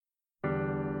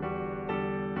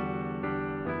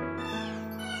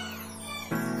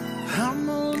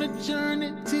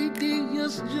journey,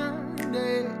 tedious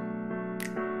journey,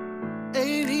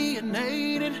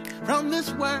 alienated from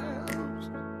this world,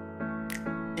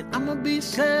 and I'm gonna be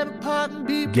set apart and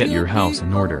be Get Your House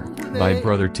in Order by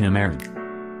Brother Tim Aaron.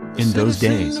 In those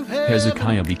days,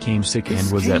 Hezekiah became sick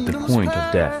and was at the point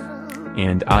of death.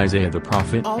 And Isaiah the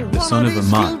prophet, the son of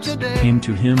Amoz, came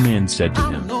to him and said to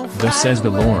him, Thus says the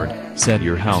Lord, set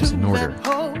your house in order.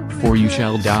 For you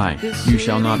shall die, you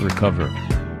shall not recover.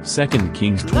 2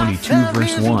 Kings 22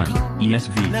 verse 1,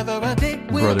 ESV.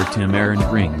 Brother Tim Aaron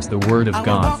brings the word of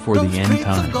God for the end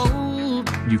times.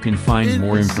 You can find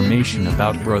more information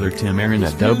about Brother Tim Aaron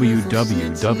at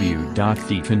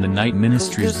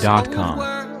www.thiefinthenightministries.com.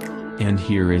 And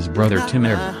here is Brother Tim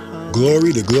Aaron.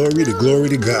 Glory to glory to glory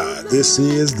to God. This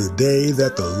is the day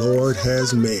that the Lord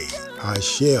has made. I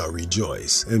shall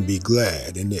rejoice and be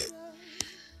glad in it.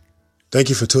 Thank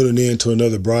you for tuning in to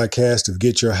another broadcast of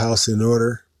Get Your House in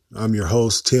Order. I'm your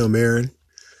host, Tim Aaron.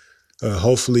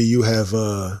 Hopefully you have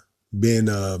been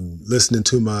listening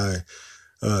to my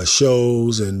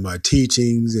shows and my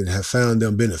teachings and have found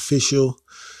them beneficial,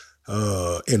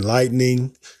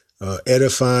 enlightening,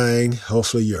 edifying.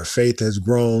 Hopefully your faith has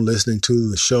grown listening to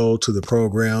the show, to the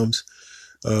programs.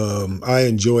 I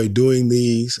enjoy doing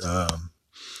these.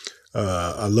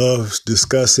 I love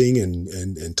discussing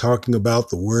and talking about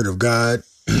the Word of God.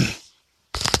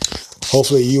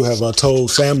 Hopefully you have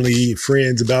told family,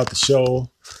 friends about the show.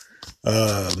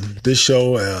 This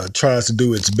show tries to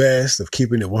do its best of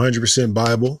keeping it 100%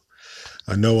 Bible.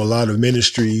 I know a lot of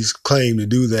ministries claim to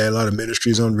do that. A lot of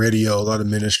ministries on radio, a lot of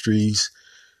ministries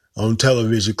on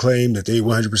television claim that they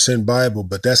 100% Bible,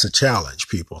 but that's a challenge,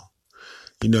 people.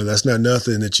 You know, that's not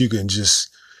nothing that you can just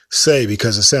say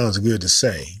because it sounds good to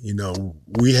say. You know,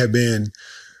 we have been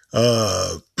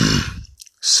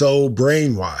so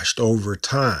brainwashed over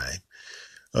time,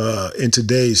 in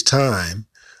today's time,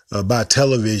 by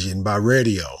television, by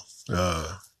radio,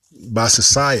 by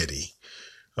society.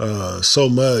 So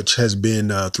much has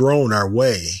been thrown our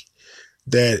way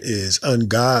that is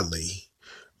ungodly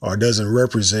or doesn't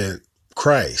represent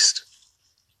Christ.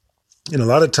 And a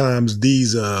lot of times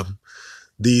these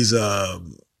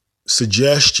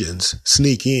suggestions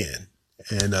sneak in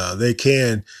and they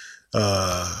can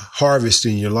harvest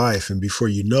in your life. And before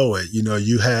you know it, you know,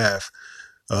 you have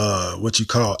what you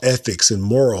call ethics and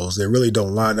morals that really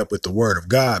don't line up with the Word of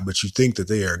God, but you think that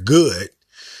they are good.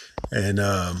 And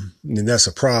that's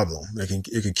a problem.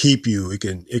 It can keep you,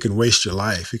 it can waste your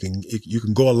life. You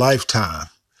can go a lifetime,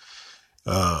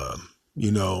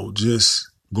 just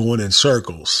going in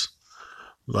circles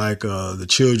like the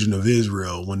children of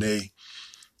Israel when they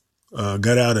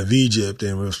got out of Egypt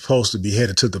and were supposed to be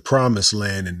headed to the promised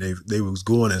land, and they was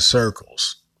going in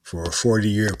circles for a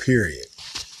 40-year period,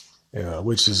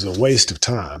 which is a waste of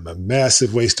time, a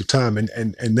massive waste of time.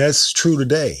 And that's true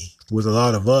today with a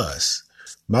lot of us,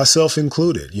 myself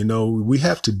included. You know, we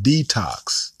have to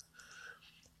detox.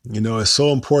 You know, it's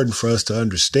so important for us to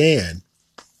understand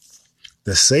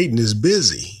that Satan is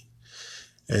busy,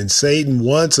 and Satan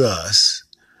wants us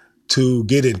to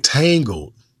get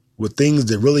entangled with things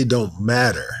that really don't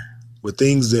matter, with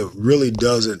things that really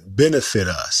doesn't benefit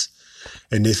us.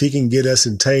 And if he can get us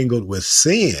entangled with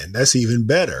sin, that's even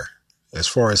better as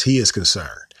far as he is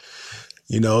concerned.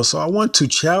 You know, so I want to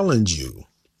challenge you,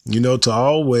 you know, to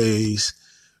always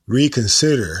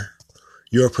reconsider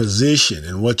your position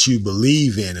and what you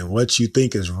believe in and what you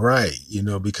think is right, you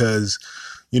know, because,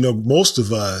 you know, most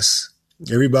of us,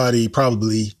 everybody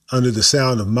probably under the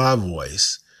sound of my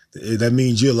voice, that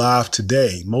means you're alive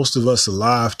today. Most of us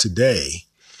alive today,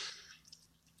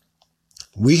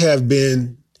 we have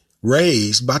been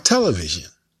raised by television.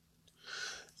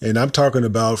 And I'm talking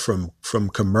about from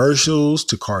commercials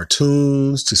to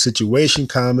cartoons to situation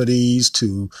comedies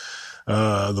to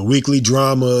the weekly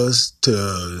dramas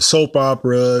to soap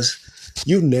operas,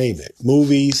 you name it,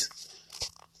 movies.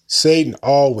 Satan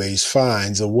always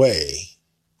finds a way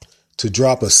to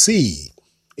drop a seed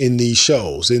in these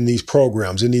shows, in these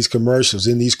programs, in these commercials,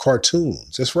 in these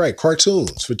cartoons. That's right,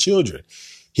 cartoons for children.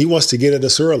 He wants to get at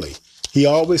us early. He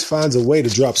always finds a way to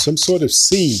drop some sort of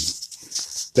seed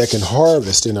that can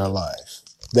harvest in our life,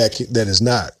 that is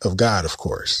not of God, of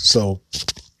course. So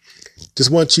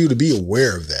just want you to be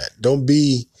aware of that. Don't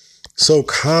be so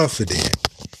confident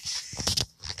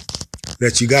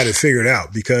that you got it figured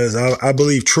out, because I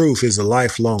believe truth is a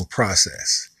lifelong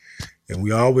process. And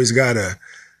we always got to,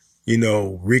 you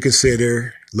know,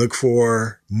 reconsider, look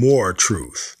for more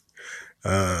truth.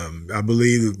 I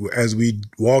believe as we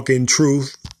walk in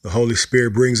truth, the Holy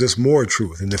Spirit brings us more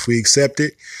truth. And if we accept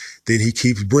it, then he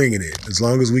keeps bringing it as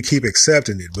long as we keep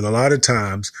accepting it. But a lot of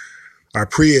times our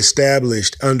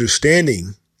pre-established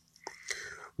understanding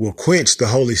will quench the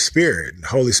Holy Spirit. The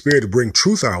Holy Spirit will bring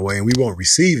truth our way, and we won't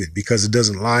receive it because it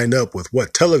doesn't line up with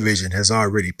what television has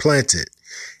already planted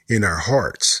in our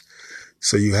hearts.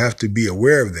 So you have to be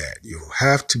aware of that. You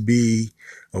have to be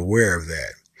aware of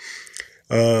that.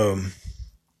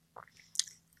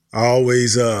 I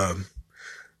always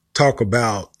talk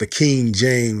about the King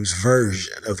James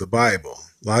Version of the Bible.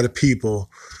 A lot of people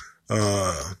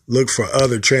look for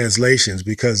other translations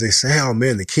because they say, oh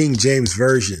man, the King James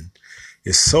Version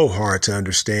is so hard to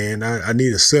understand. I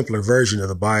need a simpler version of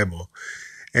the Bible.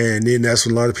 And then that's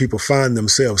when a lot of people find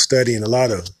themselves studying a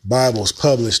lot of Bibles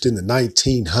published in the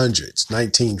 1900s,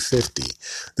 1950.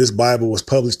 This Bible was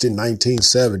published in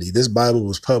 1970. This Bible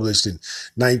was published in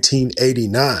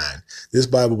 1989. This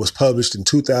Bible was published in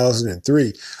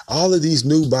 2003. All of these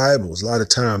new Bibles, a lot of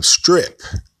times, strip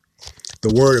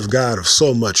the Word of God of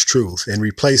so much truth and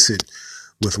replace it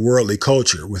with worldly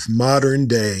culture, with modern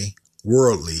day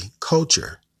worldly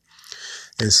culture.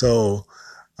 And so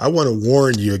I want to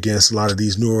warn you against a lot of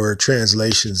these newer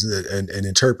translations and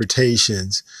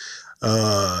interpretations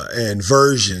and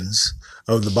versions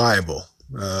of the Bible.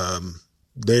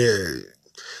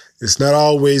 It's not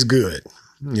always good,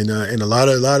 and a lot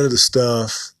of the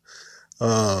stuff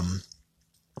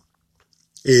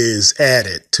is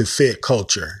added to fit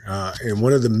culture. And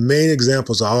one of the main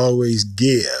examples I always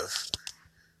give,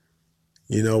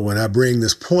 when I bring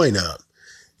this point up,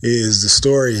 is the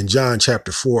story in John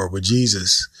chapter 4 with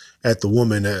Jesus at the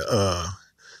woman at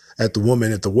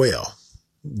the well.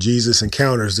 Jesus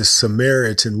encounters this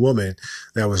Samaritan woman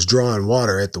that was drawing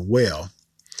water at the well.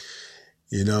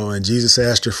 And Jesus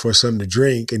asked her for something to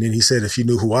drink. And then he said, if you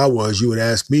knew who I was, you would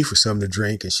ask me for something to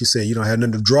drink. And she said, you don't have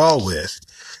nothing to draw with.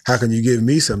 How can you give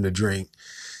me something to drink?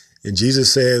 And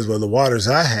Jesus says, well, the waters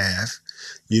I have,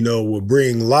 will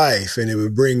bring life, and it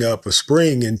would bring up a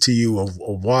spring into you of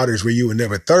waters where you would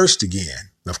never thirst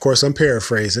again. Of course, I'm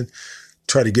paraphrasing,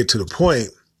 try to get to the point.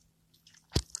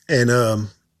 And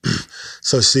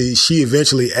so she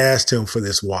eventually asked him for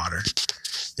this water.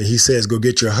 And he says, go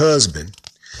get your husband.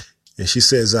 And she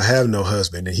says, I have no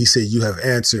husband. And he said, you have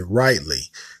answered rightly,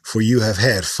 for you have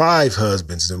had 5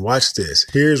 husbands. And watch this.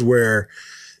 Here's where,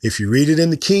 if you read it in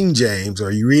the King James,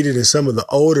 or you read it in some of the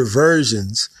older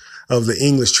versions of the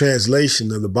English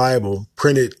translation of the Bible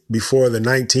printed before the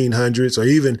 1900s, or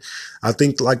even I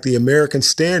think like the American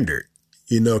Standard,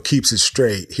 keeps it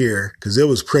straight here, because it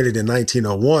was printed in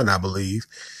 1901, I believe.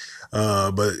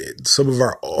 But some of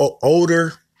our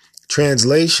older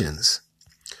translations,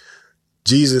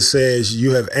 Jesus says,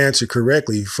 you have answered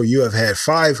correctly, for you have had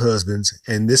 5 husbands.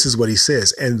 And this is what he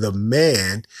says. And the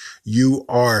man you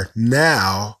are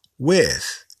now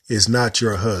with is not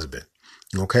your husband.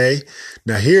 Okay.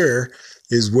 Now here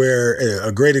is where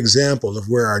a great example of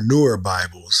where our newer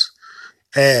Bibles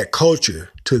add culture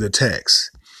to the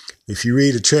text. If you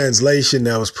read a translation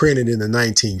that was printed in the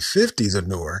 1950s or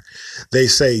newer, they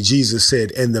say Jesus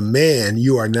said, and the man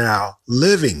you are now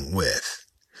living with.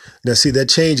 Now, see, that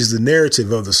changes the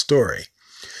narrative of the story,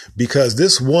 because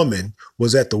this woman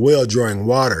was at the well drawing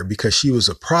water because she was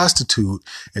a prostitute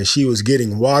and she was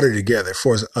getting water together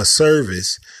for a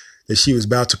service that she was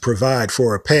about to provide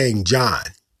for a paying John,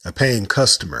 a paying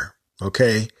customer.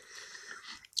 Okay.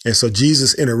 And so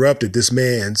Jesus interrupted this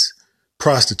man's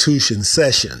prostitution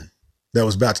session that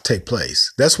was about to take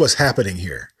place. That's what's happening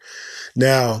here.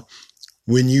 Now,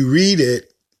 when you read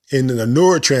it in the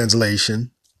newer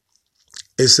translation,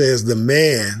 it says the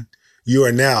man you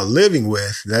are now living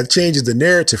with. That changes the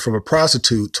narrative from a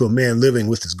prostitute to a man living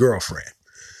with his girlfriend.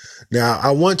 Now,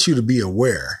 I want you to be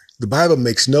aware, the Bible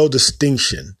makes no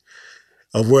distinction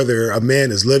of whether a man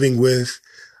is living with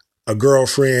a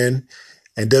girlfriend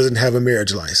and doesn't have a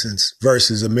marriage license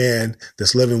versus a man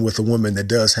that's living with a woman that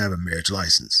does have a marriage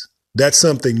license. That's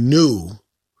something new.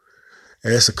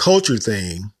 And it's a culture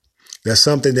thing. That's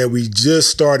something that we just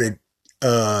started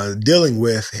dealing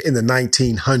with in the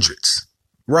 1900s.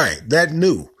 Right. That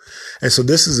new. And so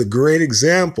this is a great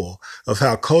example of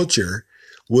how culture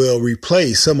will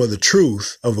replace some of the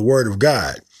truth of the Word of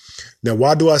God. Now,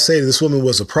 why do I say this woman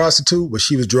was a prostitute? Well,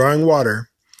 she was drawing water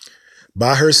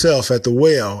by herself at the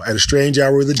well at a strange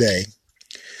hour of the day.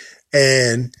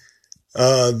 And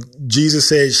Jesus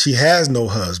said she has no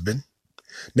husband.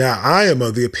 Now, I am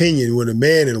of the opinion when a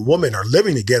man and a woman are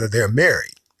living together, they're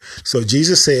married. So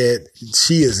Jesus said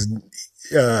he is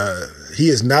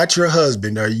not your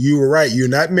husband, or you were right, you're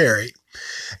not married.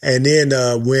 And then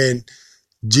when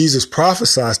Jesus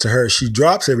prophesies to her, she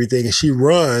drops everything and she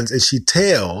runs and she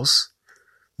tells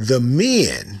the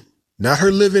men, not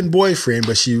her living boyfriend,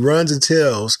 but she runs and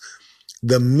tells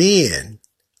the men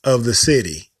of the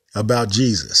city about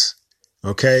Jesus.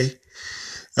 Okay.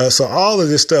 So all of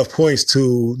this stuff points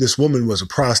to this woman was a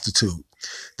prostitute.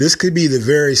 This could be the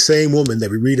very same woman that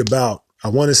we read about, I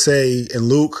want to say in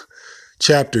Luke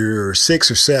chapter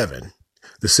 6 or 7,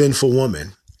 the sinful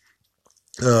woman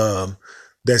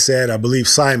that's at, I believe,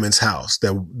 Simon's house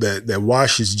that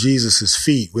washes Jesus's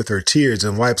feet with her tears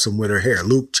and wipes them with her hair.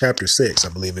 Luke chapter 6, I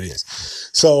believe it is.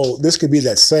 So this could be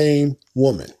that same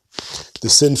woman, the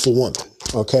sinful woman.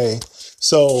 Okay.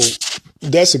 So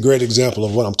that's a great example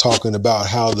of what I'm talking about,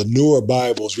 how the newer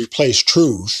Bibles replace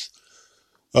truth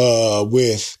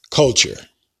with culture,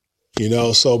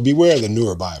 so beware of the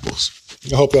newer Bibles.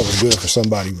 I hope that was good for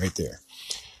somebody right there.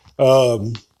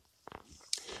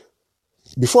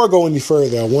 Before I go any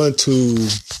further, I want to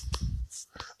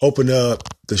open up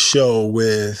the show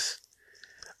with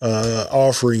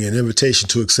offering an invitation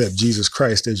to accept Jesus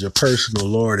Christ as your personal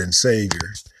Lord and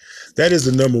Savior. That is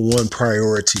the number one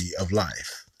priority of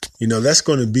life. That's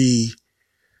going to be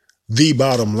the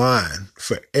bottom line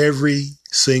for every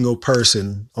single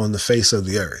person on the face of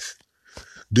the earth.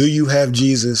 Do you have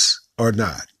Jesus or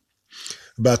not?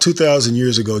 About 2,000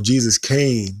 years ago, Jesus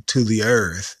came to the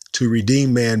earth to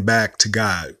redeem man back to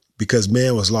God because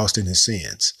man was lost in his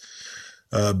sins.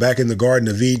 Back in the Garden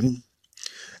of Eden,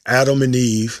 Adam and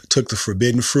Eve took the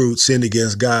forbidden fruit, sinned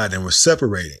against God, and were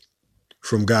separated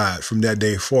from God from that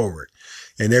day forward.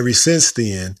 And ever since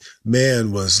then,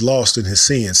 man was lost in his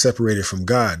sin, separated from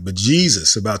God. But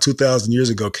Jesus, about 2,000 years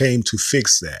ago, came to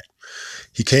fix that.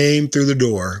 He came through the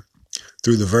door,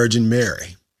 through the Virgin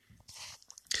Mary.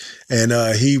 And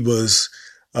he was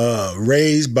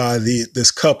raised by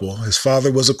this couple. His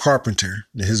father was a carpenter,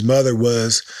 and his mother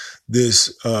was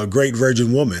this great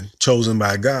virgin woman chosen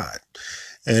by God.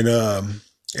 And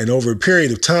over a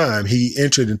period of time, he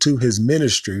entered into his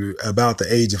ministry about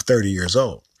the age of 30 years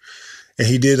old. And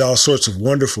he did all sorts of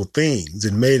wonderful things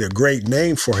and made a great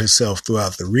name for himself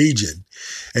throughout the region.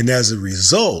 And as a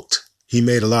result, he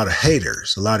made a lot of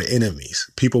haters, a lot of enemies.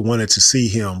 People wanted to see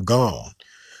him gone,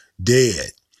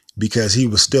 dead, because he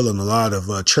was still in a lot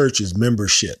of churches'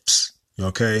 memberships.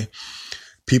 Okay.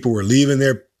 People were leaving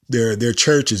their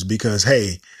churches because,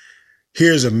 hey,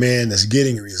 here's a man that's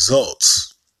getting results.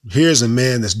 Here's a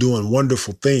man that's doing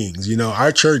wonderful things.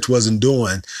 Our church wasn't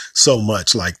doing so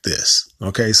much like this.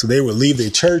 Okay. So they would leave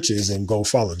their churches and go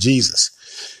follow Jesus.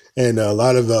 And a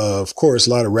lot of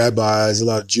rabbis, a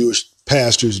lot of Jewish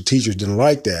pastors and teachers didn't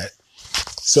like that.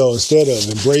 So instead of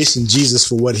embracing Jesus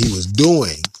for what he was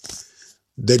doing,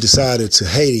 they decided to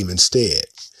hate him instead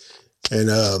and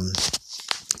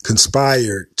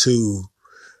conspired to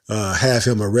have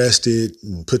him arrested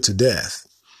and put to death.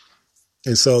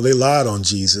 And so they lied on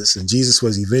Jesus, and Jesus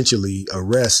was eventually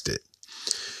arrested.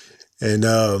 And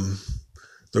the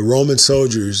Roman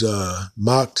soldiers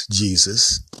mocked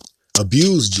Jesus,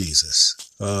 abused Jesus.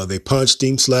 They punched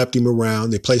him, slapped him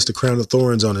around. They placed a crown of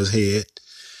thorns on his head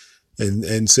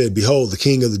and said, "Behold, the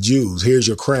King of the Jews, here's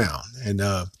your crown." And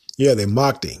they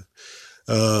mocked him.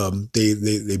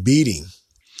 They beat him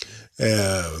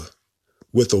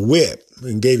with a whip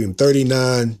and gave him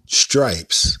 39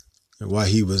 stripes while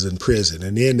he was in prison.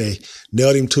 And then they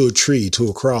nailed him to a tree, to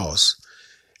a cross,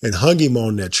 and hung him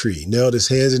on that tree, nailed his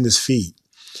hands and his feet.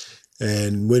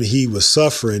 And when he was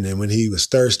suffering and when he was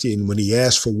thirsty and when he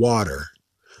asked for water,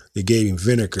 they gave him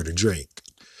vinegar to drink.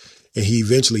 And he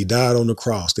eventually died on the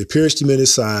cross. They pierced him in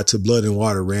his side till blood and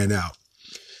water ran out.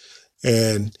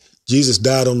 And Jesus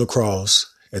died on the cross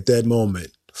at that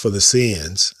moment for the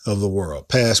sins of the world,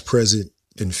 past, present,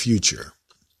 and future.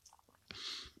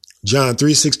 John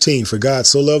 3:16, for God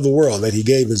so loved the world that he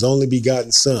gave his only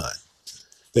begotten son,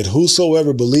 that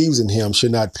whosoever believes in him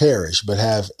should not perish, but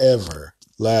have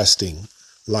everlasting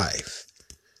life.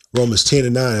 Romans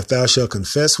 10:9, if thou shalt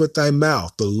confess with thy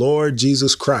mouth the Lord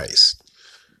Jesus Christ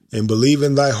and believe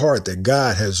in thy heart that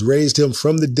God has raised him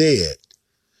from the dead,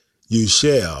 you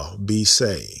shall be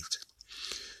saved.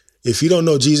 If you don't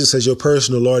know Jesus as your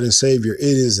personal Lord and Savior,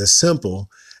 it is as simple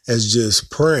as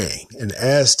just praying and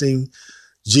asking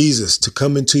Jesus to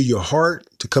come into your heart,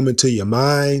 to come into your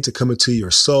mind, to come into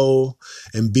your soul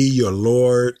and be your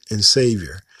Lord and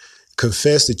Savior.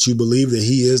 Confess that you believe that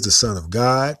he is the Son of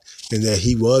God and that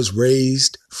he was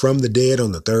raised from the dead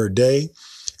on the third day.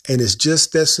 And it's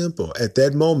just that simple. At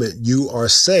that moment, you are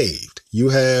saved. You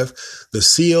have the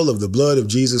seal of the blood of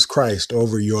Jesus Christ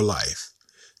over your life.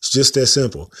 It's just that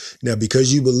simple. Now,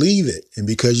 because you believe it and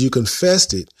because you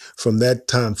confessed it, from that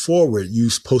time forward,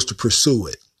 you're supposed to pursue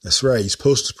it. That's right. You're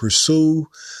supposed to pursue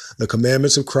the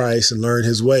commandments of Christ and learn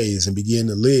his ways and begin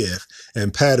to live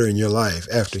and pattern your life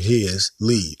after his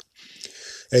lead.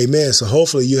 Amen. So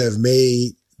hopefully you have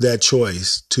made that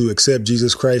choice to accept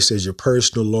Jesus Christ as your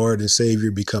personal Lord and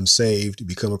Savior, become saved,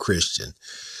 become a Christian.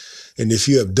 And if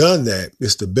you have done that,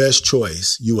 it's the best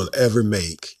choice you will ever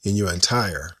make in your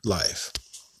entire life.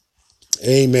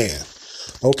 Amen.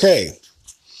 Okay.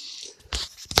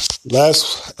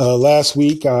 Last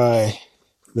week,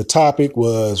 the topic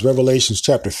was Revelations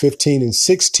chapter 15 and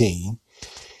 16.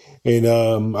 And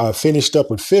I finished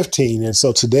up with 15. And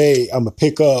so today I'm going to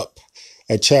pick up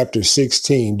at chapter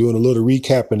 16, doing a little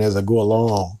recapping as I go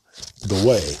along the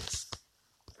way.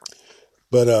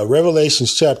 But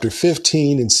Revelations chapter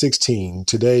 15 and 16,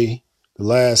 today, the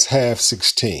last half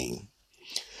 16.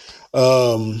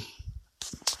 So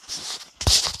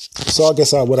I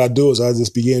guess what I do is I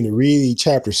just begin to read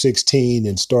chapter 16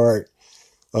 and start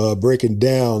breaking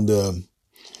down the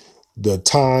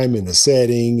time and the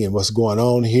setting and what's going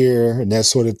on here and that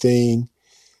sort of thing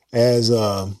as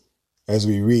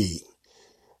we read.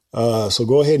 So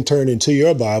go ahead and turn into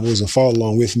your Bibles and follow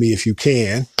along with me if you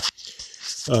can.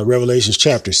 Revelations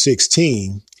chapter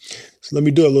 16. So let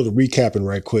me do a little recapping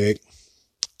right quick.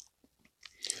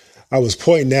 I was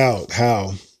pointing out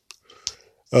how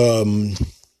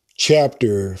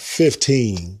chapter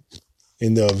 15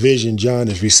 in the vision John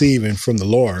is receiving from the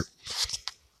Lord,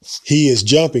 he is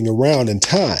jumping around in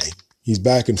time. He's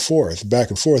back and forth.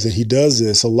 And he does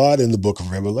this a lot in the book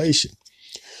of Revelation.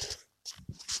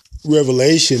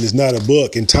 Revelation is not a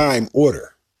book in time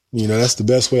order. That's the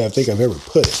best way I think I've ever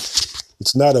put it.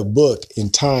 It's not a book in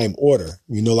time order.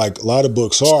 Like a lot of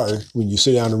books are when you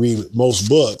sit down and read most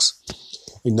books.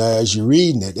 And as you're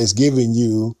reading it, it's giving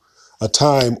you a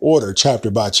time order, chapter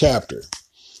by chapter.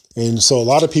 And so a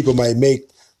lot of people might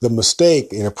make the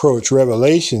mistake and approach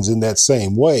Revelations in that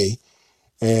same way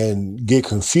and get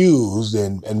confused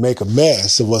and make a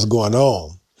mess of what's going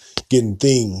on, getting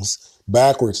things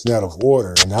backwards and out of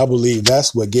order. And I believe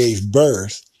that's what gave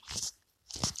birth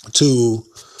to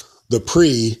the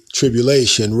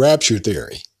pre-tribulation rapture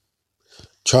theory,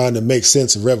 trying to make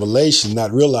sense of Revelation,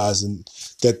 not realizing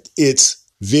that its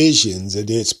visions and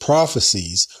its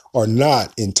prophecies are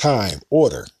not in time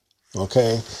order.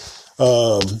 Okay.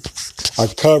 I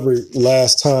covered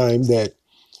last time that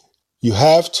you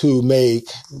have to make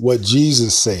what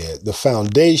Jesus said the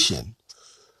foundation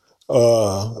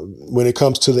when it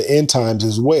comes to the end times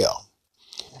as well.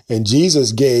 And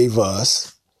Jesus gave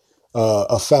us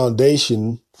a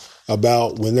foundation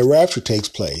about when the rapture takes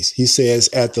place. He says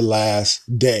at the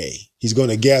last day, he's going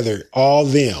to gather all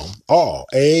them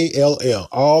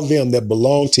that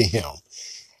belong to him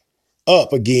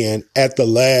up again at the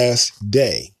last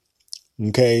day.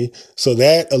 Okay. So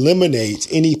that eliminates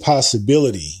any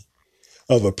possibility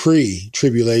of a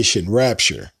pre-tribulation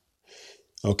rapture.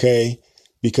 Okay.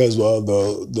 Because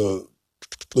the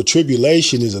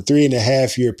tribulation is a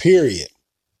 3.5 year period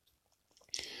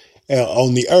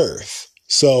on the earth.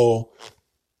 So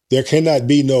there cannot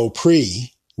be no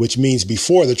which means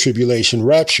before the tribulation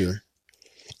rapture,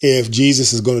 if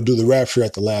Jesus is going to do the rapture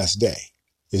at the last day.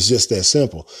 It's just that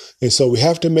simple. And so we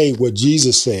have to make what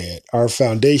Jesus said our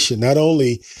foundation, not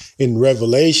only in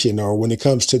Revelation or when it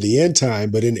comes to the end time,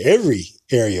 but in every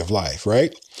area of life,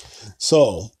 right?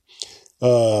 So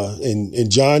in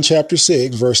John chapter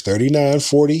 6, verse 39,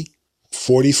 40,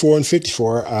 44, and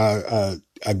 54, I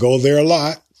go there a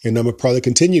lot. And I'm going to probably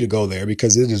continue to go there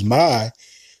because it is my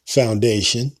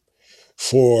foundation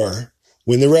for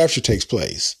when the rapture takes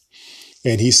place.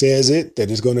 And he says that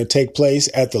it's going to take place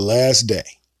at the last day,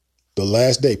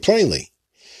 plainly.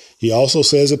 He also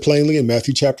says it plainly in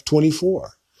Matthew chapter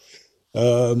 24.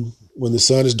 When the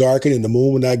sun is darkened and the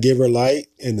moon will not give her light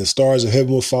and the stars of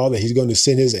heaven will fall, that he's going to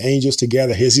send his angels to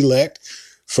gather his elect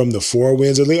from the four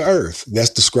winds of the earth. That's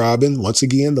describing, once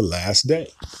again, the last day.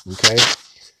 Okay.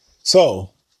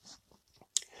 So,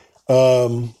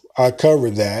 I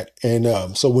covered that.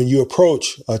 And so when you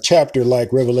approach a chapter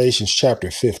like Revelations chapter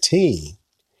 15,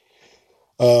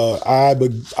 I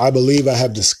believe I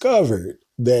have discovered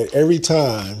that every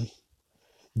time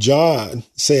John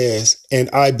says, and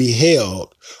I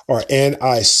beheld, or and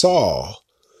I saw,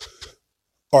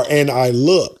 or and I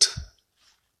looked,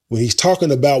 when he's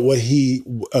talking about what he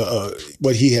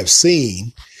have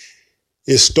seen,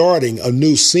 is starting a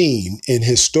new scene in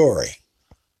his story.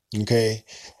 Okay.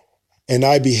 And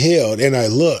I beheld, and I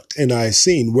looked, and I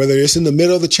seen, whether it's in the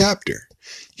middle of the chapter,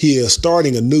 he is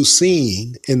starting a new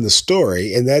scene in the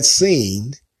story. And that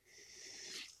scene,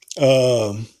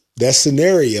 that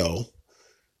scenario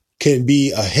can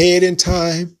be ahead in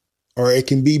time or it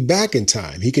can be back in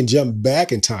time. He can jump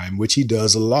back in time, which he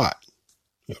does a lot.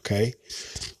 Okay.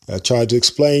 I tried to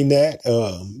explain that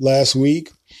last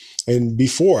week, and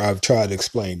before I've tried to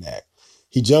explain that.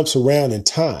 He jumps around in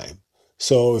time.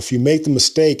 So if you make the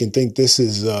mistake and think this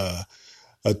is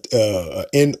a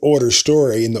in order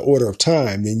story in the order of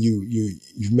time, then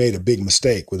you've made a big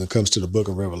mistake when it comes to the book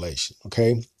of Revelation.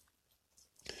 Okay.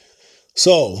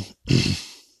 So,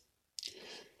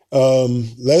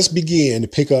 let's begin to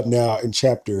pick up now in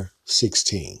chapter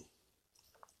 16,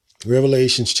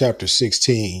 Revelations chapter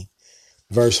 16,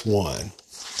 verse 1.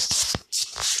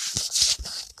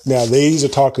 Now, these are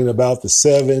talking about the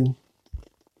seven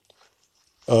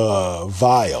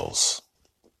vials,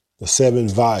 the seven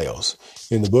vials.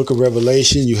 In the book of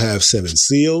Revelation, you have seven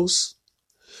seals,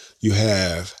 you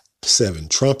have seven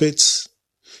trumpets,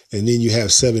 and then you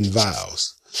have seven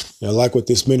vials. Now, like what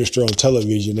this minister on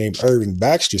television named Irving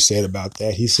Baxter said about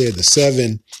that, he said the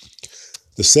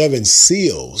seven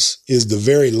seals is the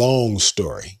very long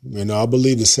story. I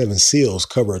believe the seven seals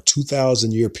cover a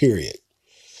 2,000-year period.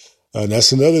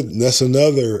 That's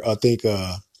another, I think,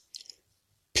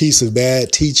 piece of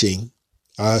bad teaching.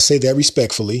 I say that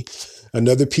respectfully.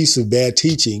 Another piece of bad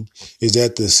teaching is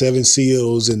that the seven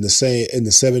seals and the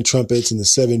seven trumpets and the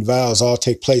seven vials all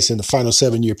take place in the final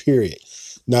 7-year period.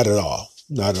 Not at all.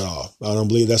 Not at all. I don't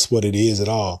believe that's what it is at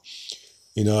all.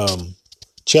 In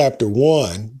chapter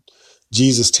 1,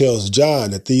 Jesus tells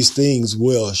John that these things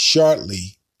will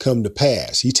shortly come to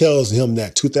pass. He tells him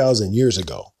that 2,000 years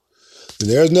ago. And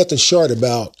there's nothing short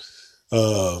about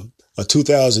a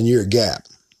 2,000-year gap.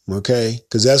 Okay,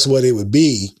 because that's what it would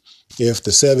be if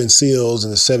the seven seals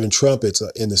and the seven trumpets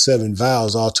and the seven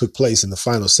vials all took place in the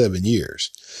final 7 years.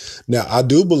 Now, I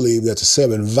do believe that the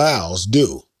seven vials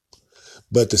do,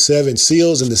 but the seven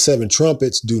seals and the seven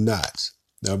trumpets do not.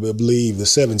 Now, I believe the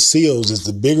seven seals is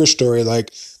the bigger story,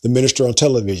 like the minister on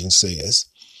television says.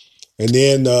 And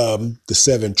then the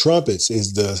seven trumpets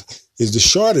is the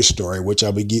shorter story, which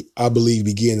I believe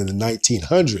began in the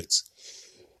 1900s.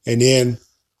 And then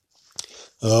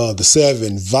the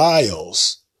seven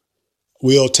vials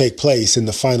will take place in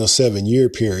the final 7-year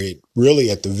period,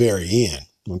 really at the very end.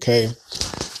 Okay.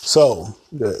 So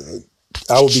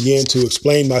I will begin to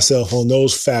explain myself on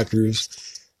those factors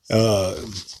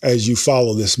as you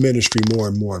follow this ministry more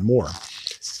and more and more.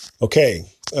 Okay.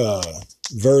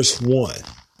 Verse 1.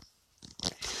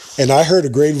 And I heard a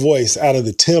great voice out of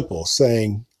the temple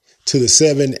saying to the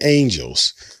seven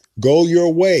angels, go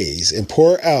your ways and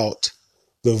pour out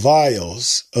the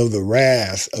vials of the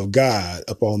wrath of God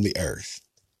upon the earth.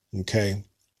 Okay.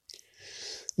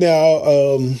 Now,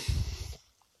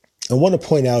 I want to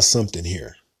point out something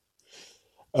here.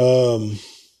 In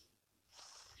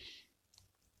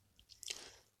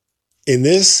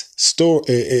this story,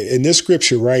 in this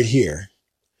scripture right here,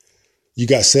 you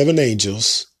got seven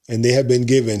angels and they have been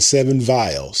given seven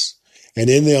vials, and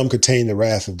in them contain the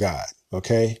wrath of God.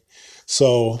 Okay.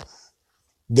 So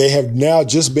they have now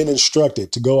just been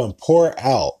instructed to go and pour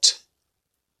out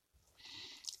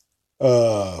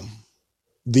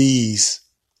these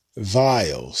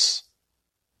vials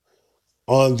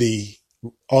on the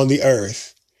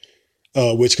earth,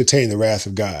 which contain the wrath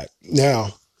of God.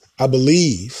 Now, I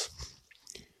believe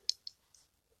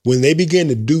when they begin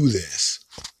to do this,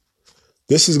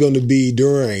 this is going to be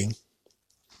during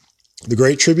the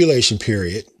Great Tribulation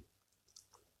period.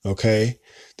 Okay.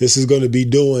 This is going to be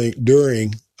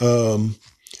during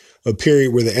a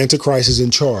period where the Antichrist is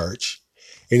in charge.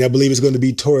 And I believe it's going to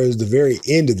be towards the very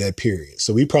end of that period.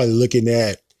 So we're probably looking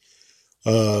at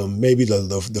maybe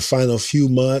the final few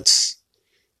months,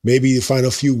 maybe the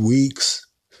final few weeks.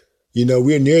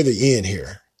 We're near the end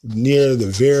here, near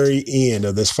the very end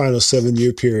of this final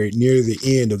 7-year period, near the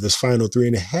end of this final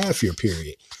 3.5-year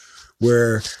period,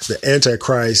 where the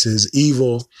Antichrist, his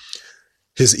evil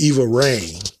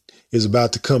reign is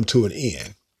about to come to an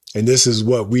end. And this is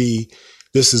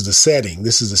the setting.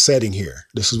 This is the setting here.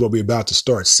 This is what we're about to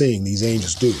start seeing these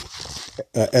angels do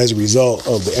as a result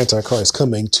of the Antichrist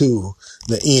coming to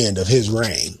the end of his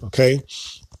reign. Okay.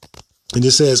 And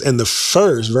it says, and the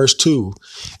first, verse 2,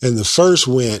 and the first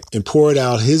went and poured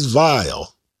out his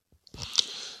vial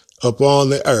upon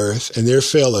the earth, and there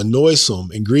fell a noisome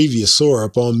and grievous sore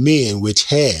upon men which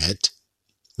had,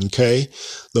 okay,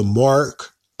 the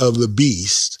mark of the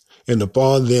beast, and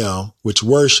upon them which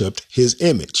worshipped his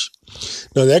image.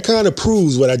 Now that kind of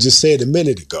proves what I just said a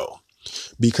minute ago,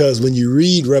 because when you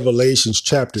read Revelations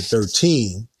chapter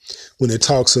 13, when it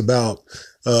talks about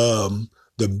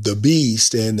the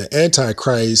beast and the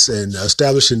Antichrist and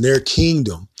establishing their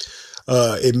kingdom,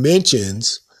 it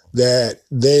mentions that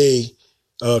they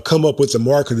come up with the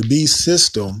mark of the beast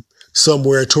system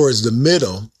somewhere towards the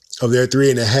middle of their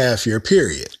 3.5-year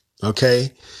period.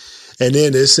 Okay. And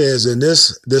then it says, and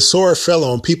this sword fell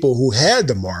on people who had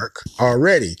the mark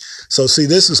already. So see,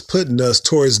 this is putting us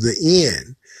towards the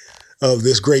end of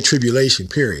this great tribulation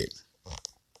period.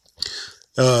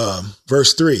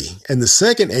 Verse 3, and the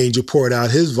second angel poured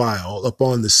out his vial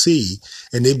upon the sea,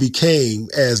 and it became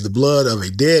as the blood of a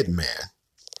dead man,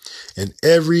 and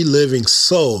every living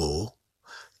soul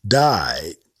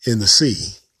died in the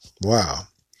sea. Wow.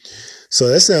 So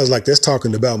that sounds like that's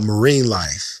talking about marine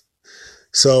life.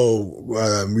 So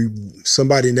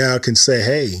somebody now can say,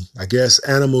 hey, I guess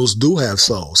animals do have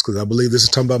souls, because I believe this is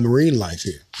talking about marine life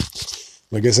here.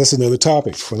 I guess that's another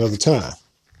topic for another time.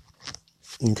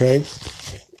 Okay.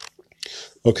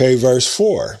 Okay, verse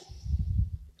 4.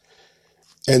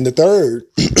 And the third,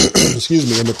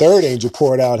 and the third angel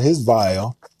poured out his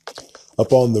vial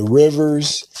upon the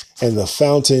rivers and the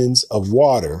fountains of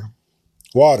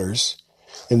waters,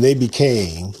 and they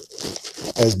became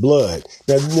as blood.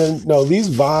 Now, these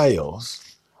vials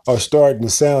are starting to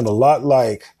sound a lot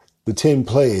like the 10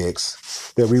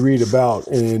 plagues that we read about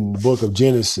in the book of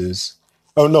Genesis.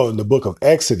 Oh, no, in the book of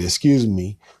Exodus,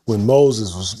 when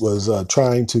Moses was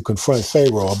trying to confront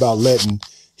Pharaoh about letting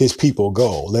his people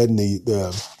go, letting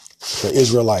the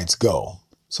Israelites go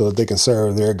so that they can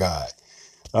serve their God.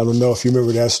 I don't know if you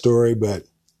remember that story, but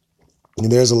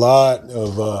there's a lot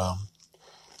of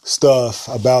stuff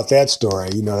about that story.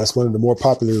 That's one of the more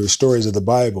popular stories of the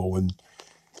Bible when,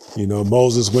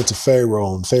 Moses went to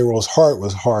Pharaoh and Pharaoh's heart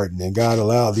was hardened and God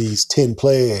allowed these 10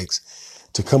 plagues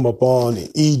to come upon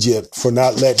Egypt for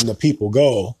not letting the people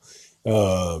go.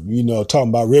 Talking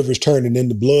about rivers turning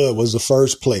into blood was the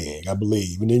first plague, I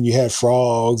believe. And then you had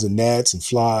frogs and gnats and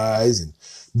flies and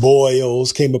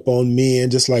boils came upon men,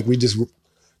 just like we just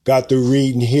got through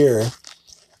reading here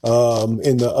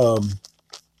in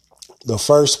the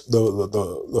first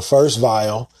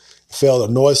vial. Fell a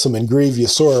noisome and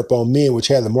grievous sore upon men, which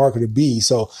had the mark of the beast.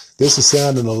 So this is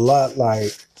sounding a lot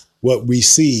like what we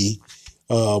see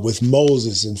with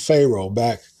Moses and Pharaoh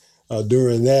back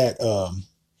during that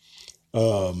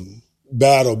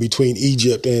battle between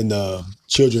Egypt and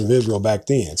children of Israel back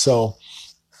then. So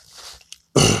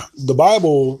the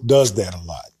Bible does that a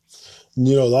lot.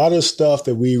 A lot of stuff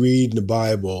that we read in the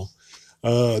Bible,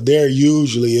 there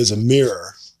usually is a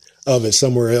mirror of it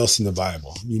somewhere else in the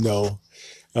Bible, So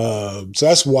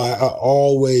that's why I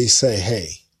always say, hey,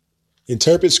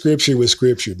 interpret scripture with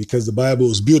scripture, because the Bible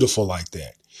is beautiful like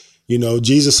that.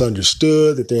 Jesus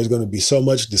understood that there's going to be so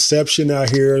much deception out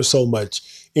here, so much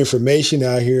information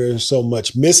out here, so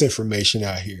much misinformation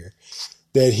out here,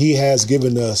 that he has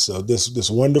given us this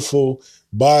wonderful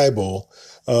Bible.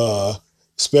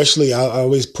 Especially, I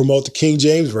always promote the King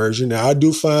James Version. Now, I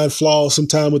do find flaws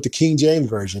sometimes with the King James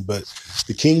Version, but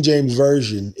the King James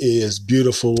Version is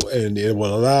beautiful, and it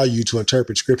will allow you to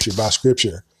interpret scripture by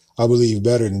scripture, I believe,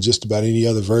 better than just about any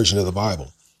other version of the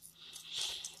Bible.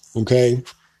 Okay?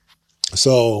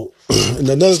 So, and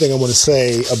another thing I want to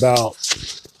say about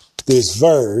this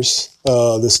verse,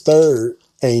 this third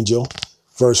angel,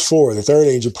 verse 4, the third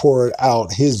angel poured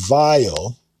out his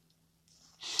vial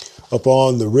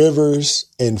upon the rivers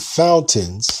and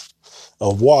fountains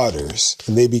of waters,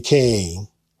 and they became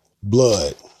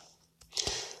blood.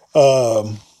 Now,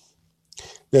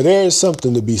 there is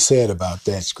something to be said about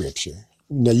that scripture.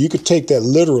 Now, you could take that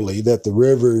literally, that the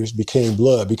rivers became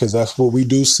blood, because that's what we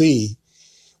do see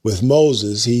with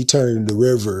Moses. He turned the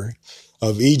river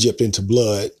of Egypt into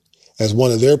blood as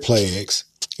one of their plagues.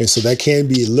 And so that can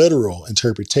be a literal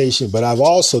interpretation. But I've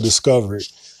also discovered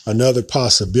another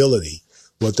possibility,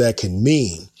 what that can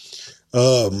mean.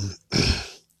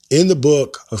 In the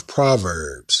book of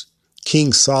Proverbs,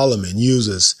 King Solomon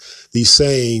uses these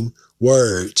same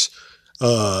words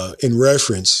in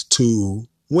reference to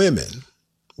women,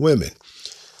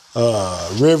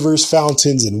 rivers,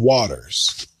 fountains, and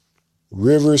waters.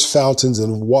 Rivers, fountains,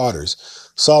 and waters.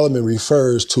 Solomon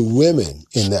refers to women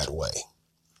in that way.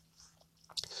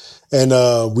 And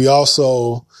we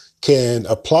also can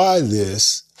apply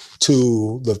this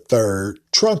to the third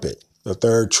trumpet. The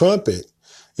third trumpet,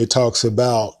 it talks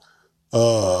about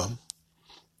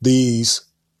these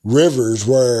rivers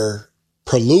were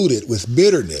polluted with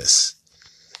bitterness.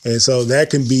 And so that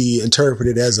can be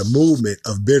interpreted as a movement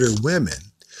of bitter women.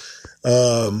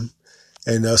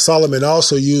 And Solomon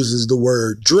also uses the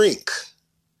word drink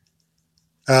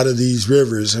out of these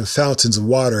rivers and fountains of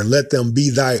water, and let them be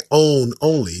thy own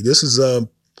only. This is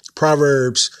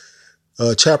Proverbs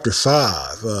chapter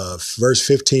 5, verse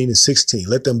 15 and 16.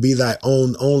 Let them be thy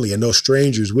own only, and no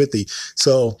strangers with thee.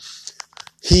 So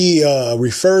he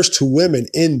refers to women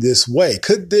in this way.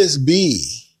 Could this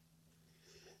be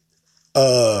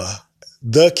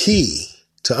the key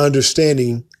to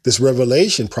understanding this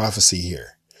Revelation prophecy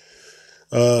here?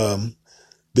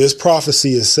 This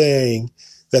prophecy is saying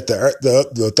that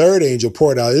the third angel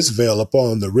poured out his veil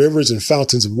upon the rivers and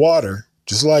fountains of water,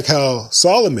 just like how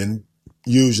Solomon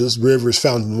uses, rivers,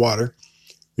 fountain water,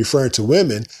 referring to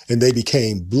women, and they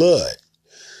became blood.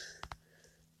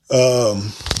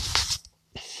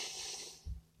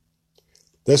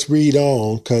 Let's read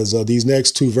on, because these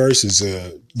next two verses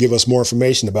give us more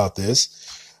information about this.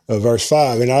 Verse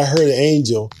 5, and I heard an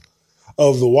angel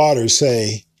of the waters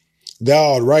say,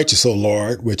 Thou art righteous, O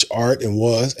Lord, which art and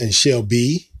was and shall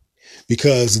be,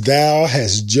 because thou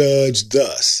hast judged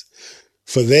thus.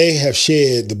 For they have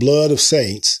shed the blood of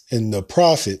saints and the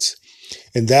prophets,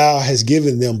 and thou hast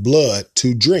given them blood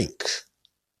to drink.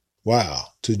 Wow,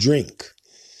 to drink.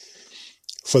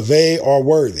 For they are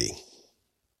worthy.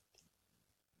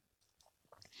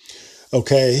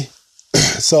 Okay,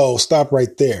 so stop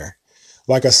right there.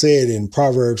 Like I said in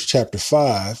Proverbs chapter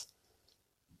 5,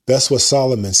 that's what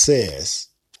Solomon says.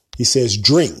 He says,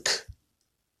 drink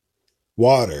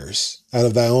waters out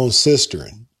of thy own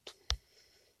cistern.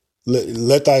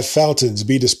 Let thy fountains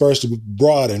be dispersed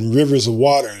abroad and rivers of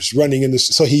waters running in the.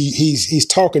 So he's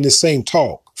talking the same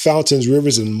talk: fountains,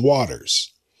 rivers, and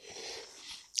waters.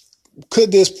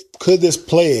 Could this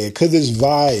plague, could this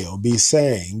vial be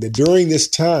saying that during this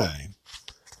time,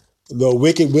 the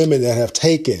wicked women that have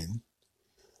taken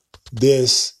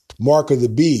this mark of the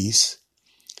beast,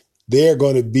 they're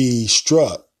going to be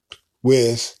struck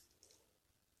with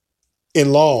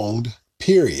enlonged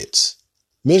periods,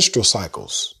 menstrual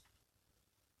cycles.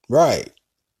 Right.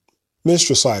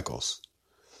 Menstrual cycles,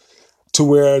 to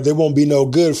where there won't be no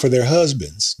good for their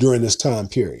husbands during this time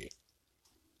period.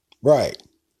 Right.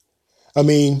 I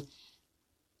mean,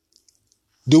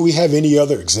 do we have any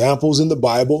other examples in the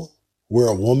Bible where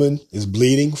a woman is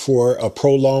bleeding for a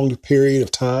prolonged period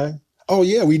of time? Oh,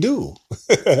 yeah, we do.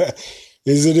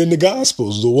 Is it in the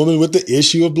Gospels? The woman with the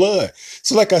issue of blood.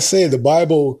 So like I said, the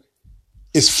Bible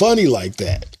is funny like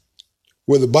that,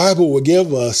 where the Bible will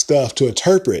give us stuff to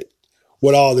interpret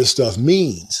what all this stuff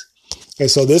means. And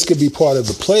so this could be part of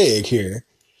the plague here,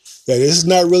 that this is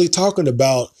not really talking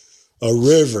about a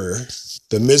river,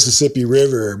 the Mississippi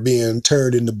River being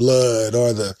turned into blood,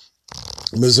 or the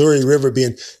Missouri River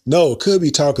being, no, it could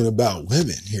be talking about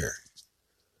women here.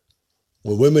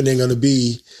 Well, women ain't going to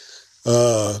be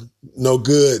no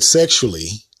good sexually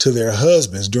to their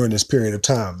husbands during this period of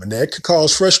time. And that could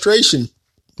cause frustration.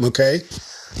 Okay.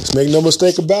 Let's make no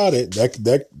mistake about it.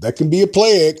 That can be a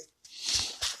plague.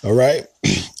 All right.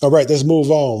 All right. Let's move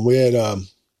on. We had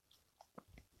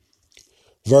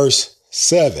verse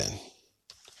 7.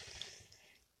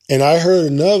 And I heard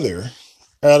another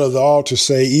out of the altar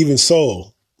say, even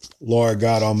so, Lord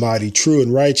God Almighty, true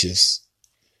and righteous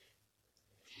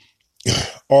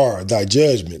are thy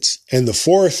judgments. And the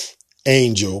fourth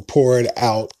angel poured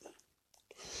out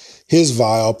his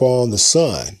vial upon the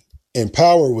sun, and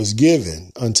power was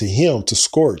given unto him to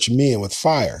scorch men with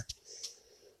fire.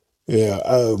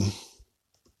 Yeah.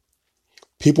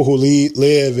 People who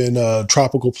live in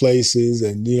tropical places,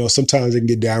 and, sometimes it can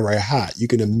get downright hot. You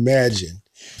can imagine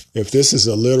if this is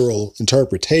a literal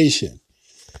interpretation,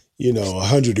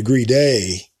 100-degree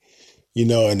day,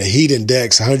 and the heat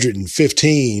index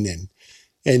 115,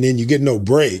 and then you get no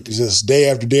break. It's just day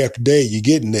after day after day, you're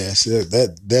getting this.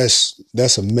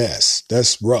 That's a mess.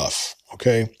 That's rough.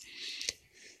 Okay.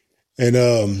 And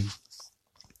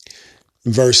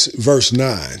verse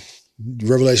 9,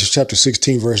 Revelation chapter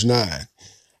 16, verse 9.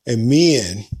 And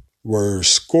men were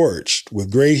scorched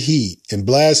with great heat and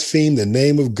blasphemed the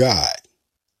name of God.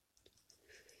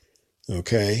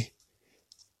 Okay.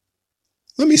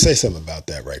 Let me say something about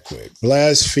that right quick.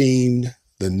 Blasphemed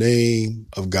the name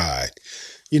of God.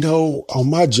 On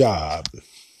my job,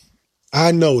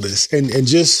 I noticed, and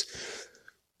just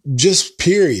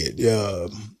period. A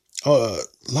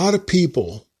lot of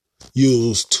people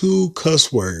use two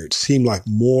cuss words, seem like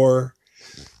more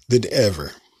than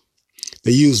ever.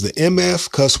 They use the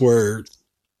MF cuss word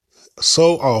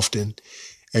so often.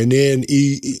 And then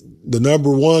the number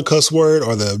one cuss word,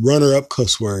 or the runner-up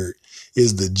cuss word,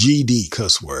 is the GD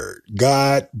cuss word,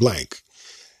 God blank.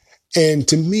 And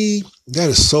to me, that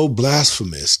is so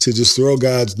blasphemous, to just throw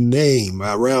God's name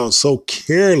around so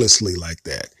carelessly like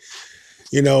that.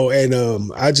 And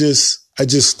I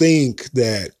just think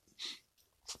that,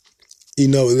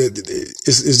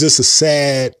 it's just a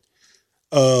sad,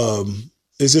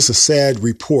 it's just a sad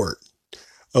report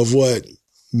of what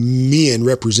men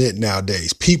represent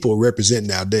nowadays, people represent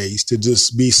nowadays, to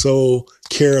just be so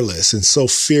careless and so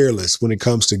fearless when it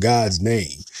comes to God's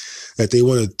name, that they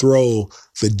want to throw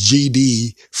the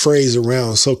GD phrase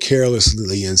around so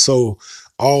carelessly and so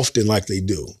often like they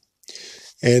do.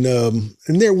 And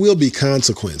there will be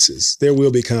consequences. There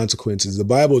will be consequences. The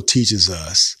Bible teaches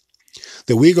us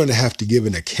that we're going to have to give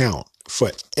an account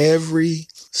for every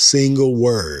single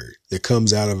word that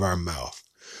comes out of our mouth.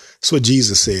 That's what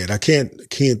Jesus said. I can't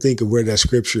think of where that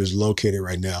scripture is located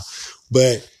right now,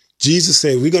 but Jesus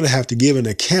said we're going to have to give an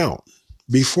account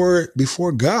before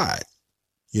God,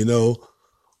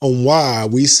 on why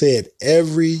we said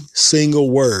every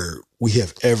single word we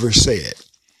have ever said.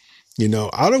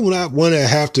 I don't want to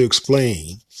have to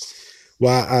explain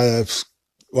why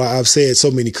I've said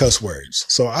so many cuss words.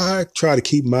 So I try to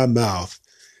keep my mouth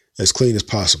as clean as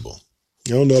possible.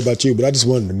 I don't know about you, but I just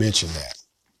wanted to mention that.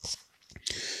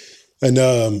 And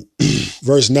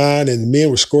verse 9, and the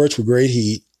men were scorched with great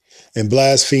heat and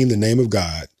blasphemed the name of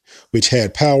God, which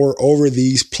had power over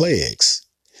these plagues.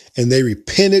 And they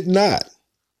repented not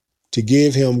to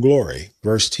give him glory.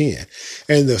 Verse 10,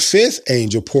 and the fifth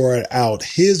angel poured out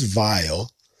his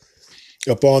vial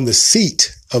upon the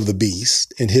seat of the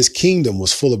beast, and his kingdom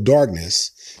was full of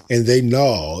darkness, and they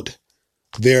gnawed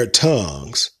their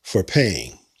tongues for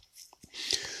pain.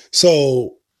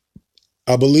 So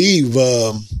I believe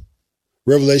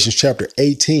Revelation chapter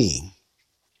 18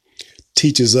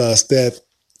 teaches us that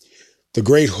the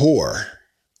great whore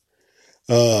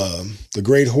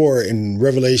in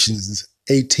Revelations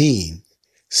 18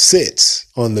 sits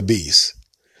on the beast.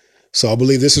 So I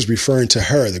believe this is referring to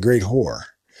her, the great whore.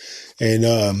 And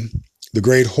the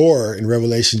great whore in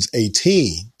Revelations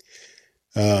 18,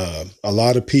 a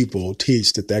lot of people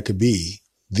teach that could be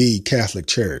the Catholic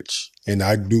Church. And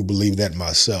I do believe that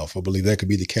myself. I believe that could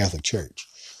be the Catholic Church,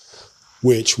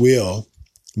 which will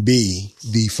be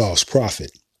the false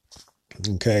prophet.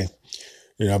 Okay.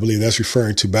 And I believe that's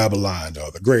referring to Babylon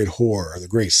or the great whore or the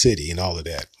great city and all of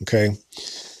that. Okay.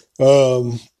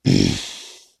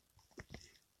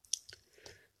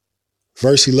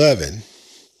 Verse 11,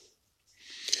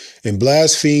 and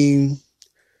blaspheme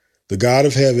the God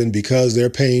of heaven because their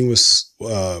pain was,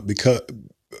 because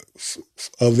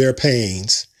of their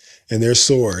pains and their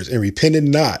sores, and repented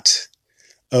not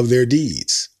of their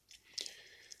deeds.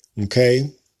 Okay.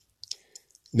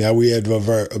 Now we have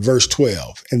verse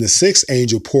 12, and the sixth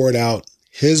angel poured out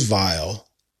his vial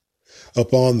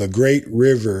upon the great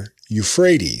river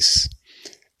Euphrates,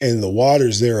 and the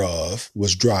waters thereof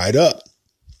was dried up,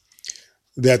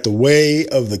 that the way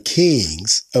of the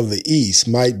kings of the east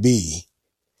might be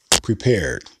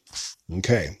prepared.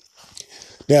 Okay.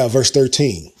 Now, verse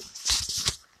 13.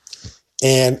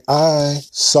 And I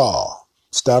saw,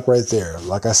 stop right there.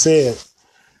 Like I said,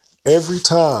 every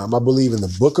time I believe in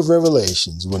the book of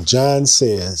Revelations, when John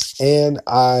says, and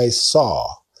I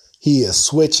saw, he is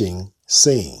switching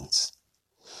scenes.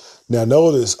 Now,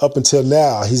 notice up until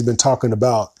now, he's been talking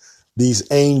about these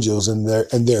angels and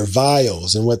their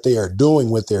vials and what they are doing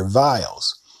with their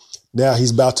vials. Now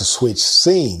he's about to switch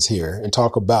scenes here and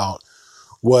talk about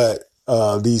what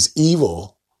these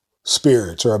evil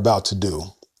spirits are about to do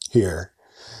here.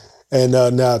 And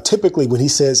now typically when he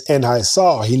says, and I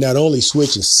saw, he not only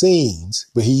switches scenes,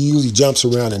 but he usually jumps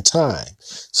around in time.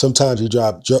 Sometimes he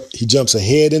jumps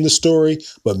ahead in the story,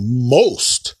 but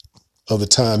most of the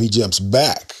time he jumps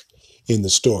back in the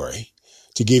story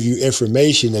to give you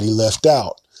information that he left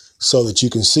out so that you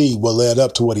can see what led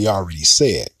up to what he already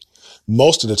said.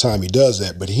 Most of the time he does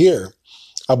that. But here,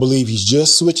 I believe he's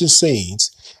just switching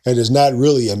scenes, and there's not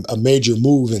really a major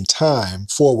move in time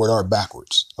forward or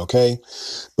backwards. Okay.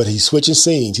 But he's switching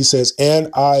scenes. He says, and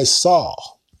I saw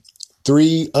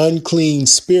 3 unclean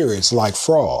spirits like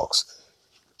frogs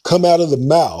come out of the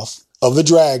mouth of the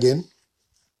dragon.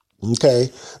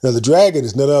 Okay. Now the dragon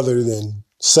is none other than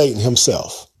Satan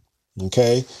himself.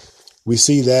 Okay. We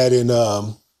see that in,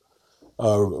 I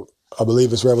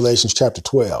believe it's Revelations chapter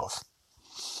 12.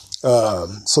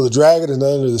 So the dragon is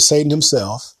none other than Satan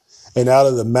himself, and out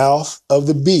of the mouth of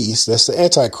the beast, that's the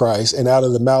Antichrist, and out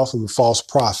of the mouth of the false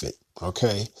prophet.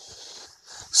 Okay.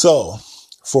 So,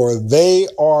 for they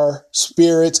are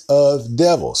spirits of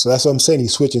devils. So that's what I'm saying.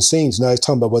 He's switching scenes. Now he's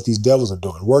talking about what these devils are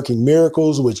doing, working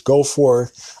miracles which go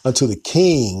forth unto the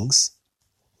kings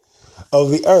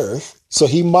of the earth. So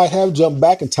he might have jumped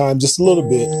back in time just a little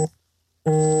bit.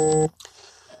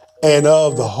 And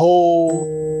of the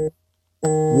whole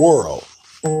world,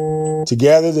 to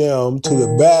gather them to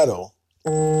the battle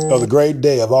of the great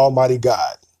day of Almighty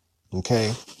God.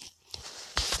 Okay.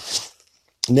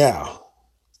 Now,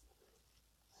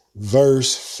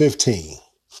 verse 15.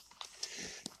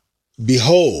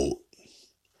 Behold,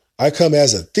 I come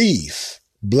as a thief.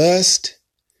 Blessed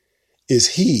is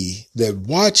he that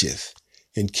watcheth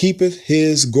and keepeth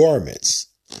his garments,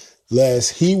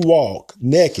 lest he walk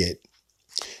naked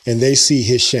and they see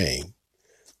his shame.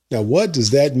 Now, what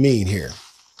does that mean here?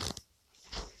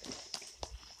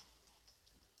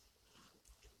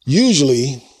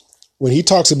 Usually, when he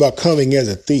talks about coming as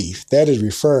a thief, that is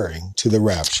referring to the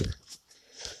rapture.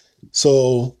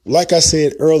 So, like I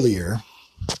said earlier,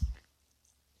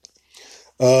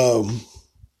 the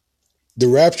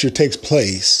rapture takes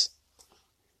place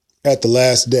at the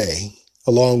last day,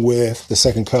 along with the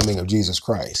second coming of Jesus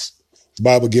Christ. The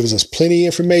Bible gives us plenty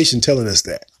of information telling us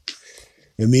that.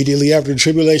 Immediately after the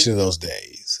tribulation of those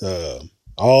days,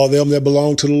 all them that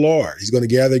belong to the Lord, he's going to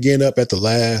gather again up at the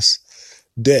last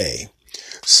day.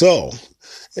 So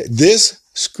this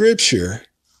scripture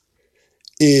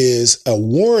is a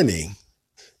warning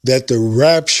that the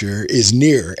rapture is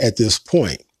near at this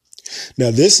point.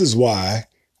 Now, this is why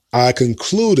I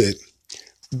concluded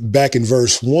back in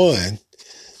verse 1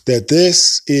 that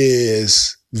this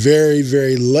is very,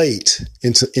 very late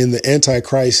in the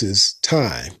Antichrist's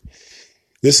time.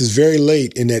 This is very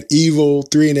late in that evil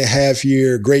 3.5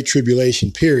 year great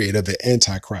tribulation period of the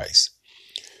Antichrist.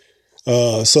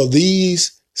 So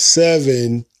these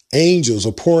 7 angels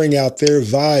are pouring out their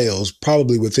vials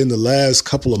probably within the last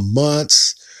couple of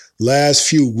months, last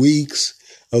few weeks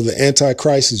of the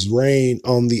Antichrist's reign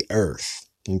on the earth.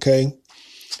 Okay.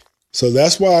 So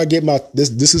that's why I get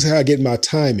this is how I get my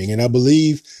timing. And I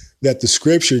believe that the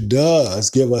scripture does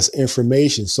give us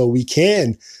information so we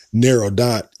can narrow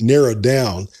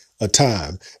down a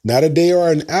time, not a day or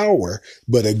an hour,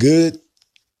 but a good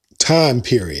time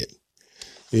period.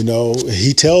 You know,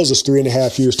 he tells us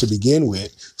 3.5 years to begin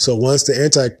with. So once the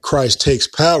Antichrist takes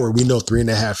power, we know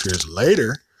 3.5 years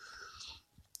later,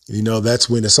 you know, that's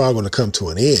when it's all going to come to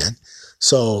an end.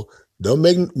 So don't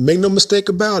make no mistake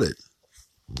about it.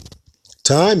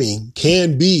 Timing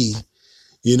can be,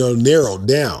 you know, narrowed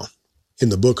down in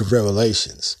the book of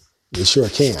Revelations. It sure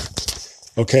can.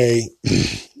 Okay.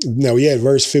 Now we had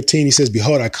verse 15. He says,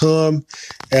 behold, I come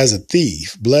as a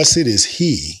thief. Blessed is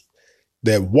he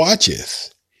that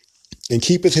watcheth and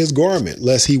keepeth his garment,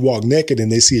 lest he walk naked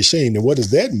and they see a shame. And what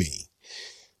does that mean?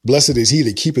 Blessed is he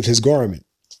that keepeth his garment.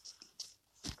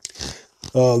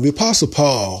 The Apostle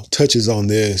Paul touches on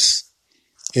this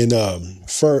in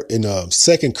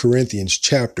 2 Corinthians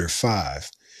chapter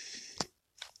 5.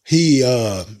 He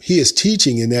is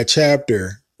teaching in that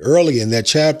chapter, early in that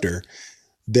chapter,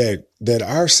 that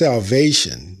our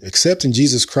salvation, accepting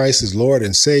Jesus Christ as Lord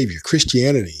and Savior,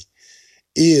 Christianity,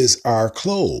 is our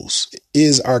clothes,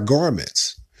 is our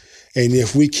garments. And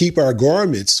if we keep our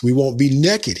garments, we won't be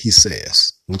naked, he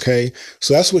says. Okay.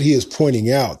 So that's what he is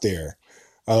pointing out there.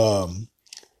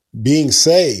 Being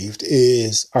saved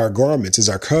is our garments, is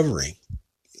our covering,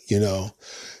 you know.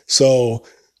 So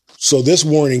this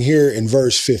warning here in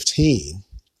verse 15,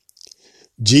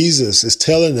 Jesus is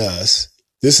telling us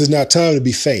this is not time to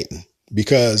be fainting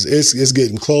because it's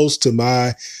getting close to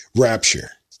my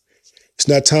rapture. It's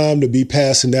not time to be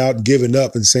passing out, giving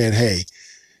up and saying, hey,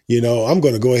 you know, I'm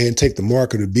going to go ahead and take the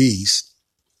mark of the beast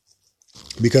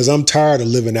because I'm tired of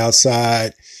living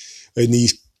outside in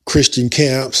these Christian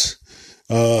camps,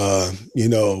 you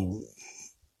know,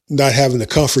 not having the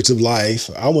comforts of life.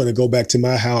 I want to go back to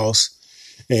my house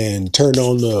and turn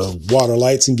on the water,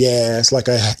 lights, and gas like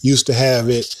I used to have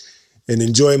it, and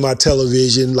enjoy my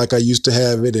television like I used to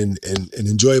have it, and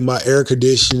enjoy my air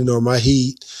conditioning or my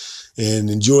heat, and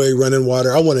enjoy running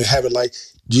water. I want to have it like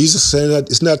Jesus said that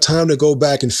it's not time to go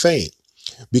back and faint,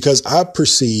 because I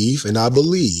perceive and I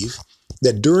believe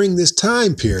that during this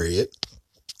time period,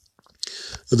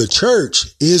 the church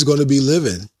is going to be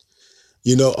living,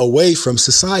 you know, away from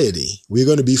society. We're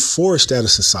going to be forced out of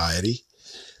society,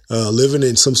 living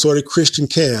in some sort of Christian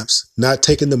camps, not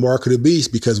taking the mark of the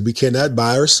beast because we cannot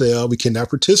buy or sell. We cannot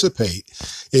participate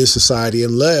in society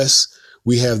unless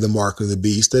we have the mark of the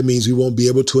beast. That means we won't be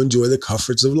able to enjoy the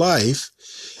comforts of life.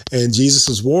 And Jesus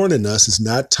is warning us, it's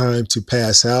not time to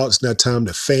pass out. It's not time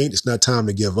to faint. It's not time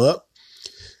to give up.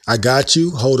 I got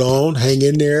you. Hold on. Hang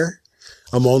in there.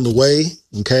 I'm on the way.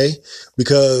 Okay.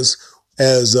 Because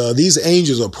as these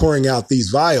angels are pouring out these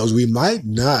vials, we might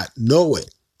not know it.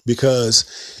 Because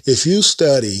if you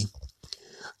study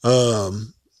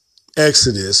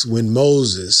Exodus, when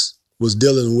Moses was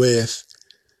dealing with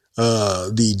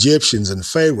the Egyptians and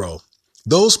Pharaoh,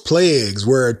 those plagues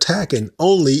were attacking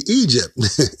only Egypt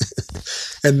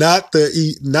and not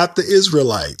the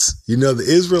Israelites. You know, the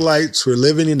Israelites were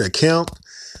living in a camp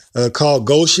called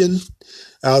Goshen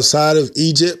outside of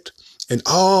Egypt, and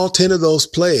all 10 of those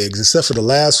plagues, except for the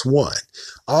last one,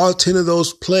 all 10 of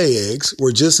those plagues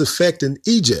were just affecting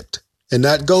Egypt and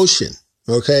not Goshen.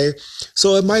 Okay.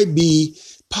 So it might be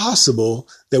possible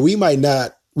that we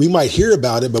might hear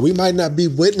about it, but we might not be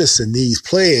witnessing these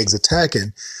plagues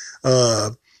attacking,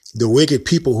 the wicked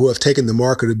people who have taken the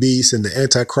mark of the beast and the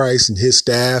Antichrist and his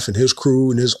staff and his crew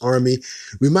and his army,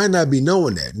 we might not be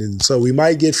knowing that. And so we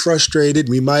might get frustrated.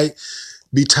 We might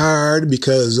be tired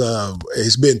because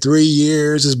it's been 3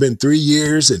 years. It's been 3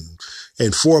 years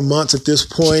and 4 months at this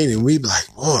point. And we be like,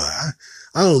 boy,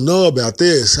 I don't know about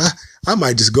this. I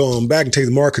might just go on back and take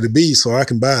the mark of the beast so I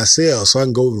can buy and sell, so I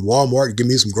can go over to Walmart and get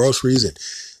me some groceries and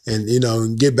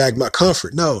and get back my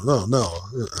comfort. No.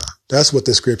 That's what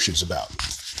the scripture is about.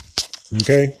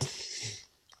 Okay.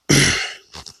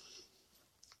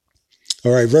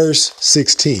 All right. Verse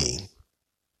 16.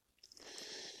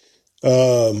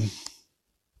 And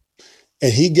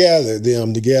he gathered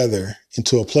them together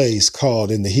into a place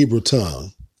called in the Hebrew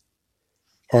tongue,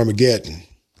 Armageddon.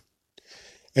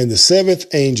 And the seventh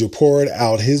angel poured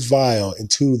out his vial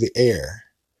into the air.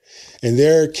 And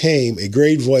there came a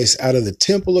great voice out of the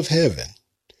temple of heaven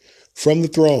from the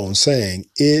throne saying,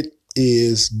 "It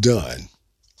is done."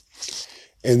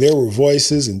 And there were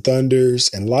voices and thunders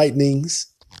and lightnings.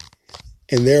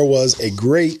 And there was a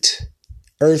great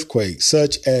earthquake,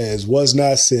 such as was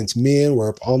not since men were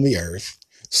upon the earth,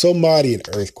 so mighty an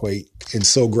earthquake and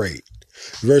so great.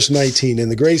 Verse 19,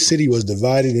 and the great city was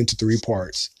divided into 3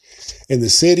 parts. And the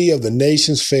city of the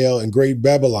nations fell, and great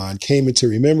Babylon came into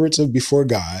remembrance of before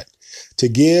God to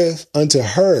give unto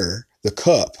her the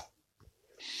cup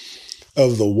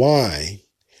of the wine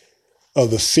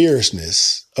of the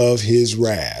fierceness of his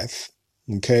wrath.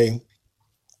 Okay.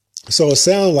 So it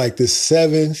sounds like the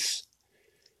 7th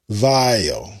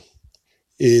vial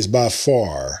is by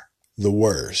far the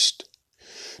worst.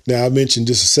 Now, I mentioned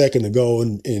just a second ago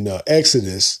in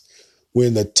Exodus,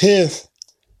 when the 10th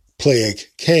plague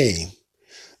came,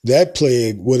 that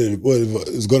plague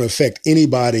was going to affect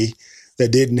anybody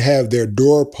that didn't have their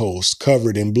doorposts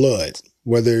covered in blood,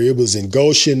 whether it was in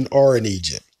Goshen or in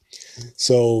Egypt.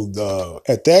 So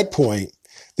at that point,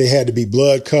 they had to be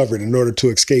blood covered in order to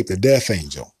escape the death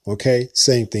angel. Okay,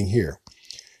 same thing here.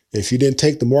 If you didn't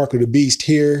take the mark of the beast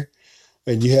here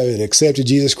and you haven't accepted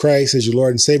Jesus Christ as your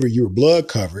Lord and Savior, you were blood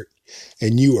covered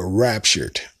and you were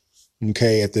raptured.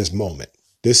 Okay, at this moment,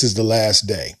 this is the last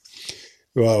day.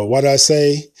 What did I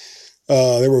say?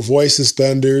 There were voices,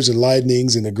 thunders, and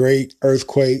lightnings, and a great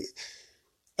earthquake.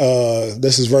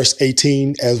 This is verse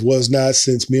 18, as was not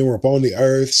since men were upon the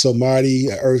earth, so mighty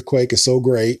an earthquake is so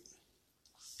great.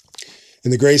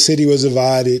 And the great city was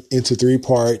divided into 3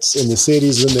 parts, and the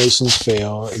cities of the nations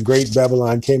fell, and great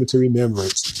Babylon came into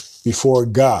remembrance before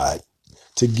God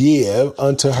to give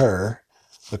unto her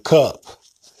the cup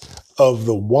of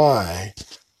the wine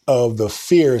of the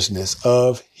fierceness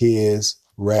of his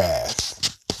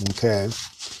wrath. Okay.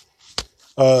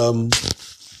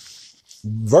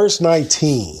 Verse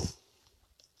 19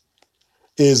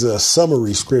 is a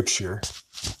summary scripture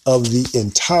of the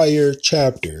entire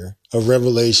chapter of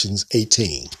Revelations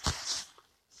 18.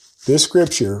 This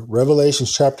scripture,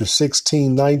 Revelations chapter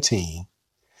 16, 19,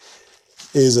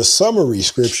 is a summary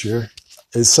scripture.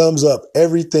 It sums up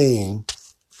everything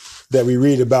that we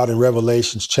read about in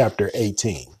Revelations chapter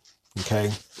 18.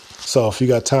 Okay. So if you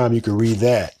got time, you can read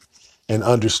that and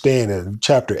understand that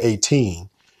chapter 18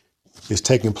 is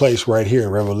taking place right here in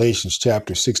Revelations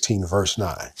chapter 16, verse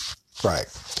 9. Right.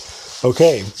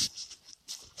 Okay.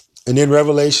 And then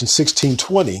Revelation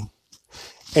 16:20,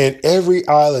 and every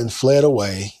island fled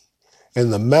away,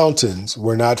 and the mountains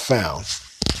were not found.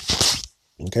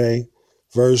 Okay.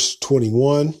 Verse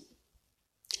 21,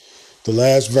 the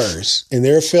last verse, and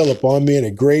there fell upon men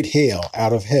a great hail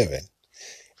out of heaven,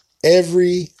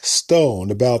 every stone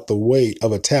about the weight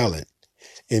of a talent,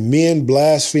 and men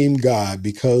blasphemed God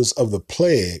because of the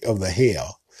plague of the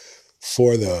hail,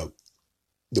 for the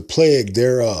plague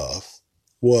thereof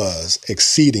was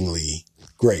exceedingly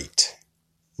great.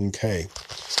 Okay.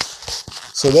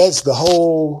 So that's the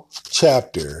whole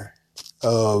chapter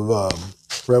of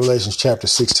Revelation chapter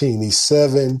 16, these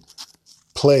 7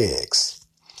 plagues.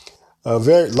 A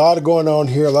lot of going on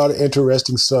here, a lot of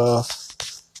interesting stuff.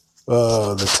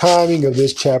 The timing of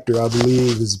this chapter, I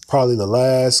believe, is probably the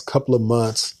last couple of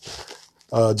months,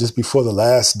 just before the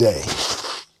last day.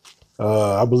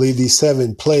 I believe these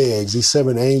 7 plagues, these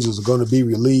 7 angels are going to be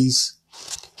released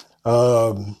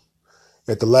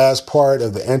at the last part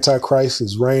of the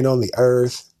Antichrist's reign on the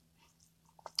earth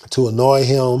to annoy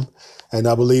him. And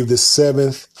I believe this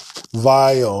 7th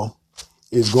vial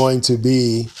is going to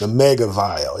be the mega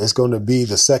vial. It's going to be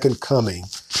the second coming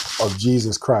of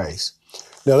Jesus Christ.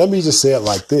 Now, let me just say it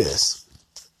like this.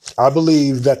 I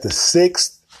believe that the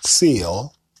 6th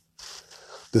seal,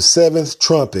 the 7th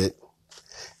trumpet,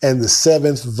 and the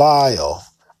 7th vial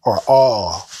are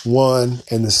all one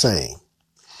and the same.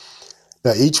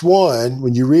 Now, each one,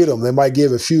 when you read them, they might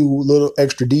give a few little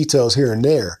extra details here and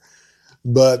there,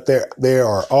 but they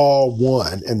are all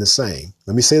one and the same.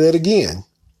 Let me say that again.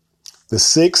 The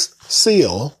sixth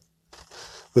seal,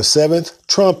 the seventh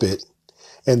trumpet,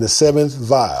 and the seventh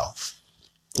vial.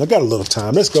 I got a little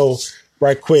time. Let's go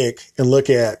right quick and look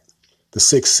at the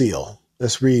sixth seal.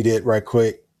 Let's read it right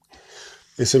quick.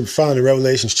 It's found in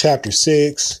Revelation chapter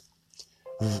 6,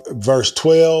 verse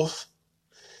 12.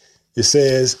 It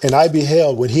says, "And I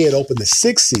beheld when he had opened the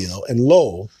sixth seal, and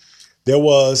lo, there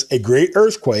was a great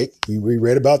earthquake." We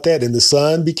read about that. "And the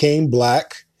sun became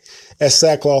black as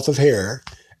sackcloth of hair,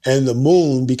 and the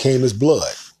moon became as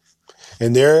blood.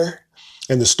 And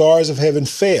the stars of heaven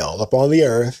fell upon the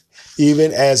earth,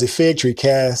 even as a fig tree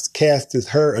casteth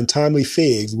her untimely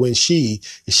figs when she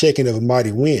is shaken of a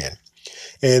mighty wind.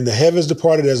 And the heavens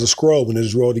departed as a scroll when it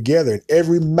is rolled together, and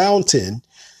every mountain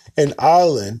and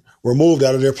island were moved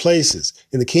out of their places.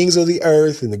 And the kings of the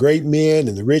earth, and the great men,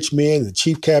 and the rich men, and the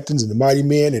chief captains, and the mighty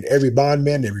men, and every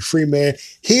bondman, and every free man,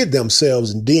 hid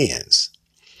themselves in dens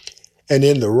and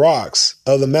in the rocks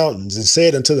of the mountains, and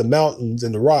said unto the mountains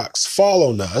and the rocks, Fall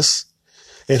on us,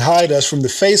 and hide us from the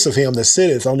face of him that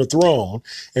sitteth on the throne,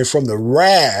 and from the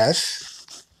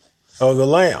wrath of the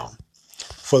Lamb.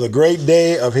 For the great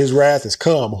day of his wrath is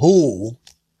come. Who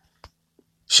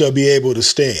shall be able to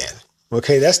stand?"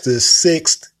 Okay, that's the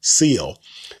sixth seal.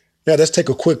 Now let's take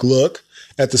a quick look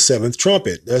at the seventh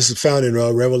trumpet. That's found in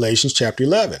Revelation chapter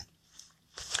 11,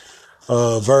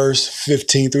 verse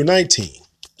 15 through 19.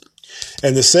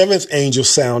 "And the seventh angel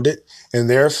sounded, and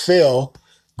there fell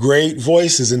great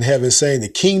voices in heaven, saying, The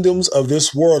kingdoms of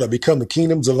this world are become the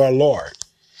kingdoms of our Lord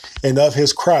and of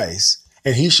his Christ,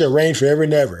 and he shall reign forever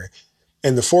and ever.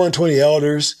 And the 24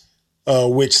 elders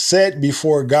which sat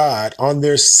before God on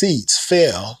their seats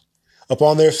fell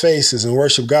upon their faces and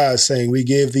worship God, saying, We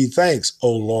give thee thanks,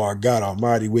 O Lord God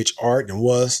Almighty, which art and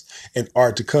was and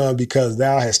art to come, because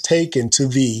thou hast taken to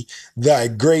thee thy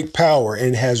great power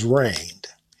and hast reigned.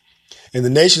 And the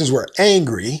nations were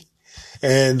angry,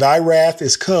 and thy wrath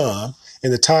is come in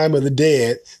the time of the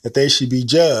dead, that they should be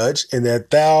judged, and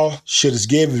that thou shouldest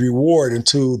give reward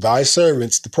unto thy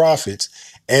servants, the prophets,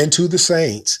 and to the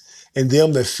saints, and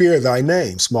them that fear thy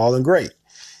name, small and great,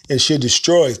 and should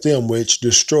destroy them which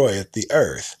destroyeth the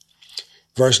earth."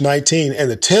 Verse 19, "And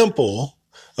the temple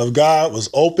of God was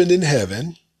opened in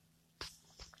heaven,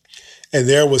 and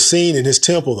there was seen in his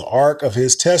temple the ark of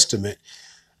his testament,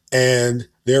 and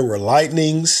there were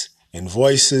lightnings and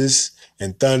voices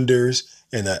and thunders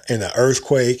and an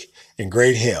earthquake and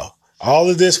great hail." All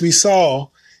of this we saw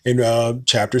in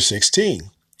chapter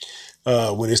 16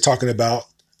 when it's talking about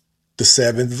the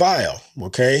seventh vial.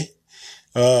 Okay.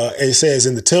 It says,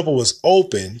 "And the temple was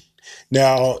open."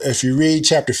 Now, if you read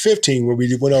chapter 15, where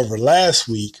we went over last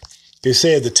week, it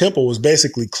said the temple was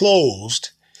basically closed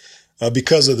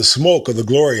because of the smoke of the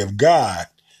glory of God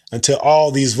until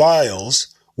all these vials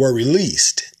were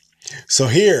released. So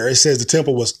here it says the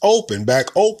temple was back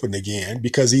open again,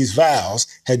 because these vials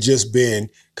had just been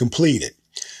completed.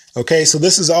 Okay, so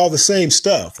this is all the same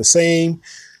stuff, the same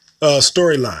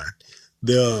storyline.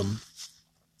 The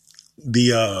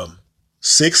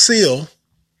sixth seal,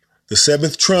 the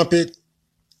seventh trumpet,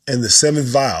 and the seventh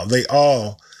vial, they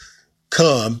all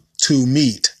come to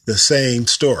meet the same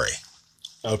story.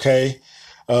 Okay.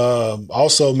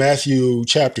 Also, Matthew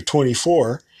chapter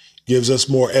 24 gives us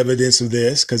more evidence of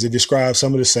this, because it describes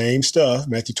some of the same stuff.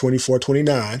 Matthew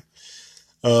 24:29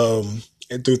 and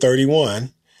through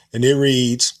 31. And it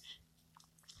reads,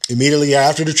 "Immediately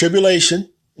after the tribulation,"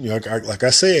 like I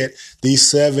said, these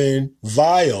seven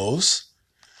vials,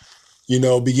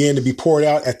 begin to be poured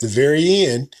out at the very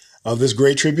end of this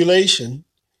great tribulation,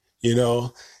 and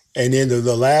then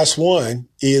the last one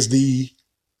is the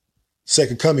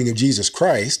second coming of Jesus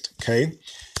Christ. Okay.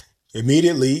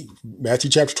 Immediately, Matthew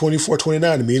chapter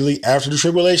 24:29, "Immediately after the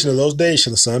tribulation of those days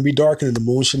shall the sun be darkened, and the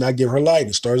moon shall not give her light, and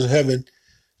the stars of heaven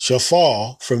shall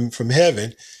fall from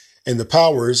heaven, and the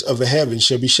powers of the heavens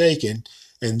shall be shaken.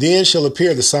 And then shall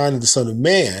appear the sign of the Son of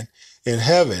Man in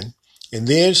heaven, and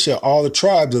then shall all the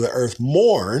tribes of the earth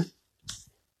mourn,"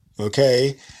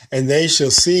 okay, "and they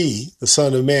shall see the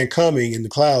Son of Man coming in the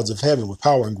clouds of heaven with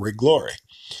power and great glory.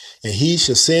 And he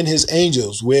shall send his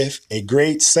angels with a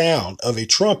great sound of a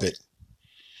trumpet,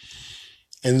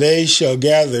 and they shall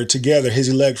gather together his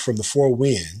elect from the four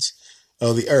winds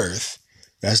of the earth."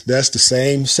 That's the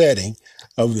same setting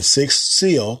of the sixth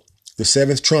seal, the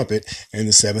seventh trumpet, and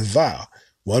the seventh vial.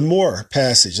 One more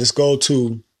passage. Let's go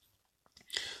to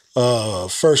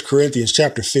 1 Corinthians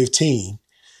chapter 15,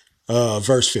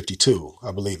 verse 52,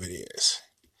 I believe it is.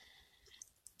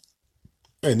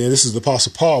 And then this is the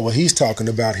Apostle Paul, what he's talking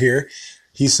about here.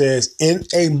 He says, in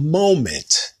a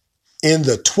moment, in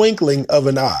the twinkling of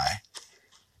an eye,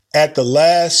 at the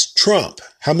last trump.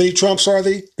 How many trumps are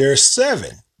there? There are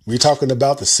 7. We're talking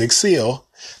about the 6th seal,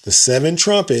 the 7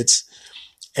 trumpets,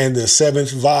 and the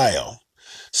 7th vial.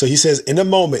 So he says, in a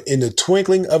moment, in the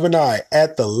twinkling of an eye,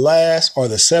 at the last or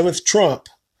the 7th trump,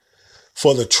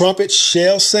 for the trumpet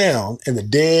shall sound, and the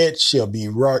dead shall be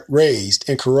raised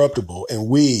incorruptible, and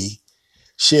we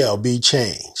shall be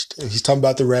changed. He's talking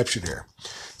about the rapture there.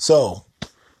 So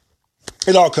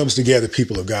it all comes together,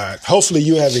 people of God. Hopefully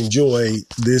you have enjoyed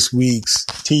this week's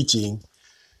teaching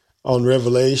on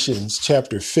Revelations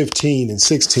chapter 15 and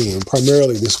 16,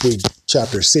 primarily this week,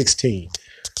 chapter 16.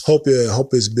 Hope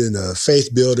it's been a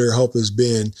faith builder. Hope it's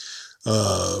been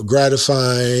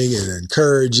gratifying and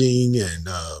encouraging and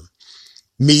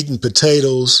meat and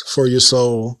potatoes for your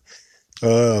soul.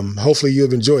 Hopefully you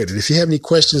have enjoyed it. If you have any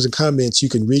questions and comments, you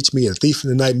can reach me at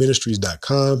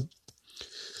thiefinthenightministries.com.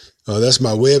 That's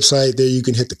my website. There you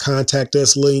can hit the contact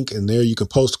us link, and there you can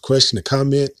post a question or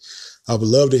comment. I would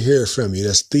love to hear from you.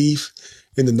 That's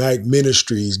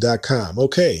thiefinthenightministries.com.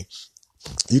 Okay.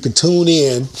 You can tune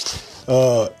in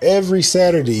every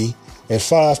Saturday at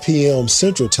 5 p.m.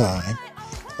 Central Time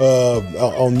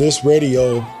on this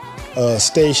radio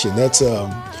station. That's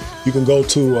you can go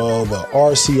to the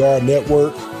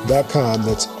rcrnetwork.com.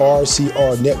 That's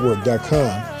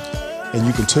rcrnetwork.com. And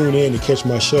you can tune in to catch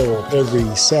my show every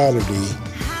Saturday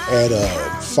at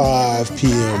 5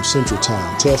 p.m. Central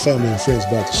Time. Tell family and friends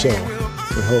about the show.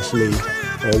 And hopefully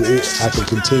I can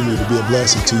continue to be a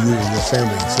blessing to you and your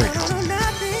family and friends.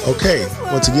 Okay,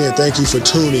 once again, thank you for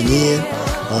tuning in.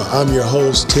 I'm your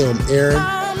host, Tim Aaron.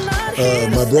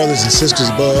 My brothers and sisters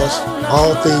above,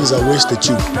 all things I wish that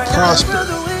you prosper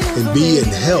and be in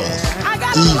health,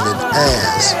 even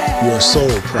as your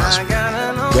soul prospers.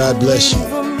 God bless you.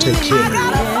 Take care.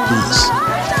 Peace.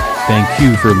 Thank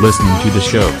you for listening to the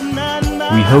show.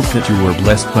 We hope that you were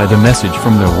blessed by the message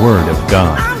from the Word of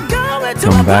God.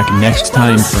 Come back next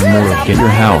time for more of Get Your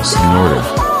House in Order. I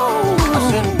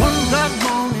said one black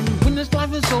morning, when this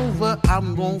life is over,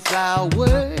 I'm gonna fly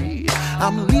away.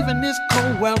 I'm leaving this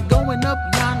cold world, going up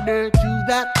yonder to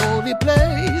that holy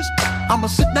place. I'ma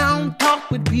sit down, talk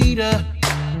with Peter,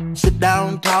 sit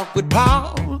down, talk with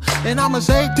Paul, and I'ma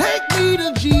say, take me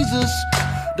to Jesus,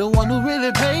 the one who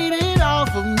really paid it all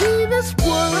for me. This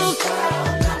world,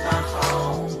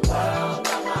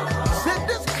 said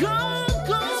this cold,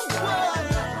 cold world.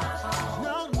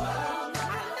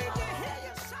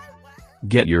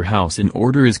 Get Your House in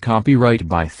Order is copyright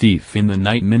by Thief in the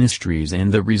Night Ministries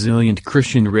and the Resilient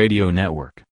Christian Radio Network.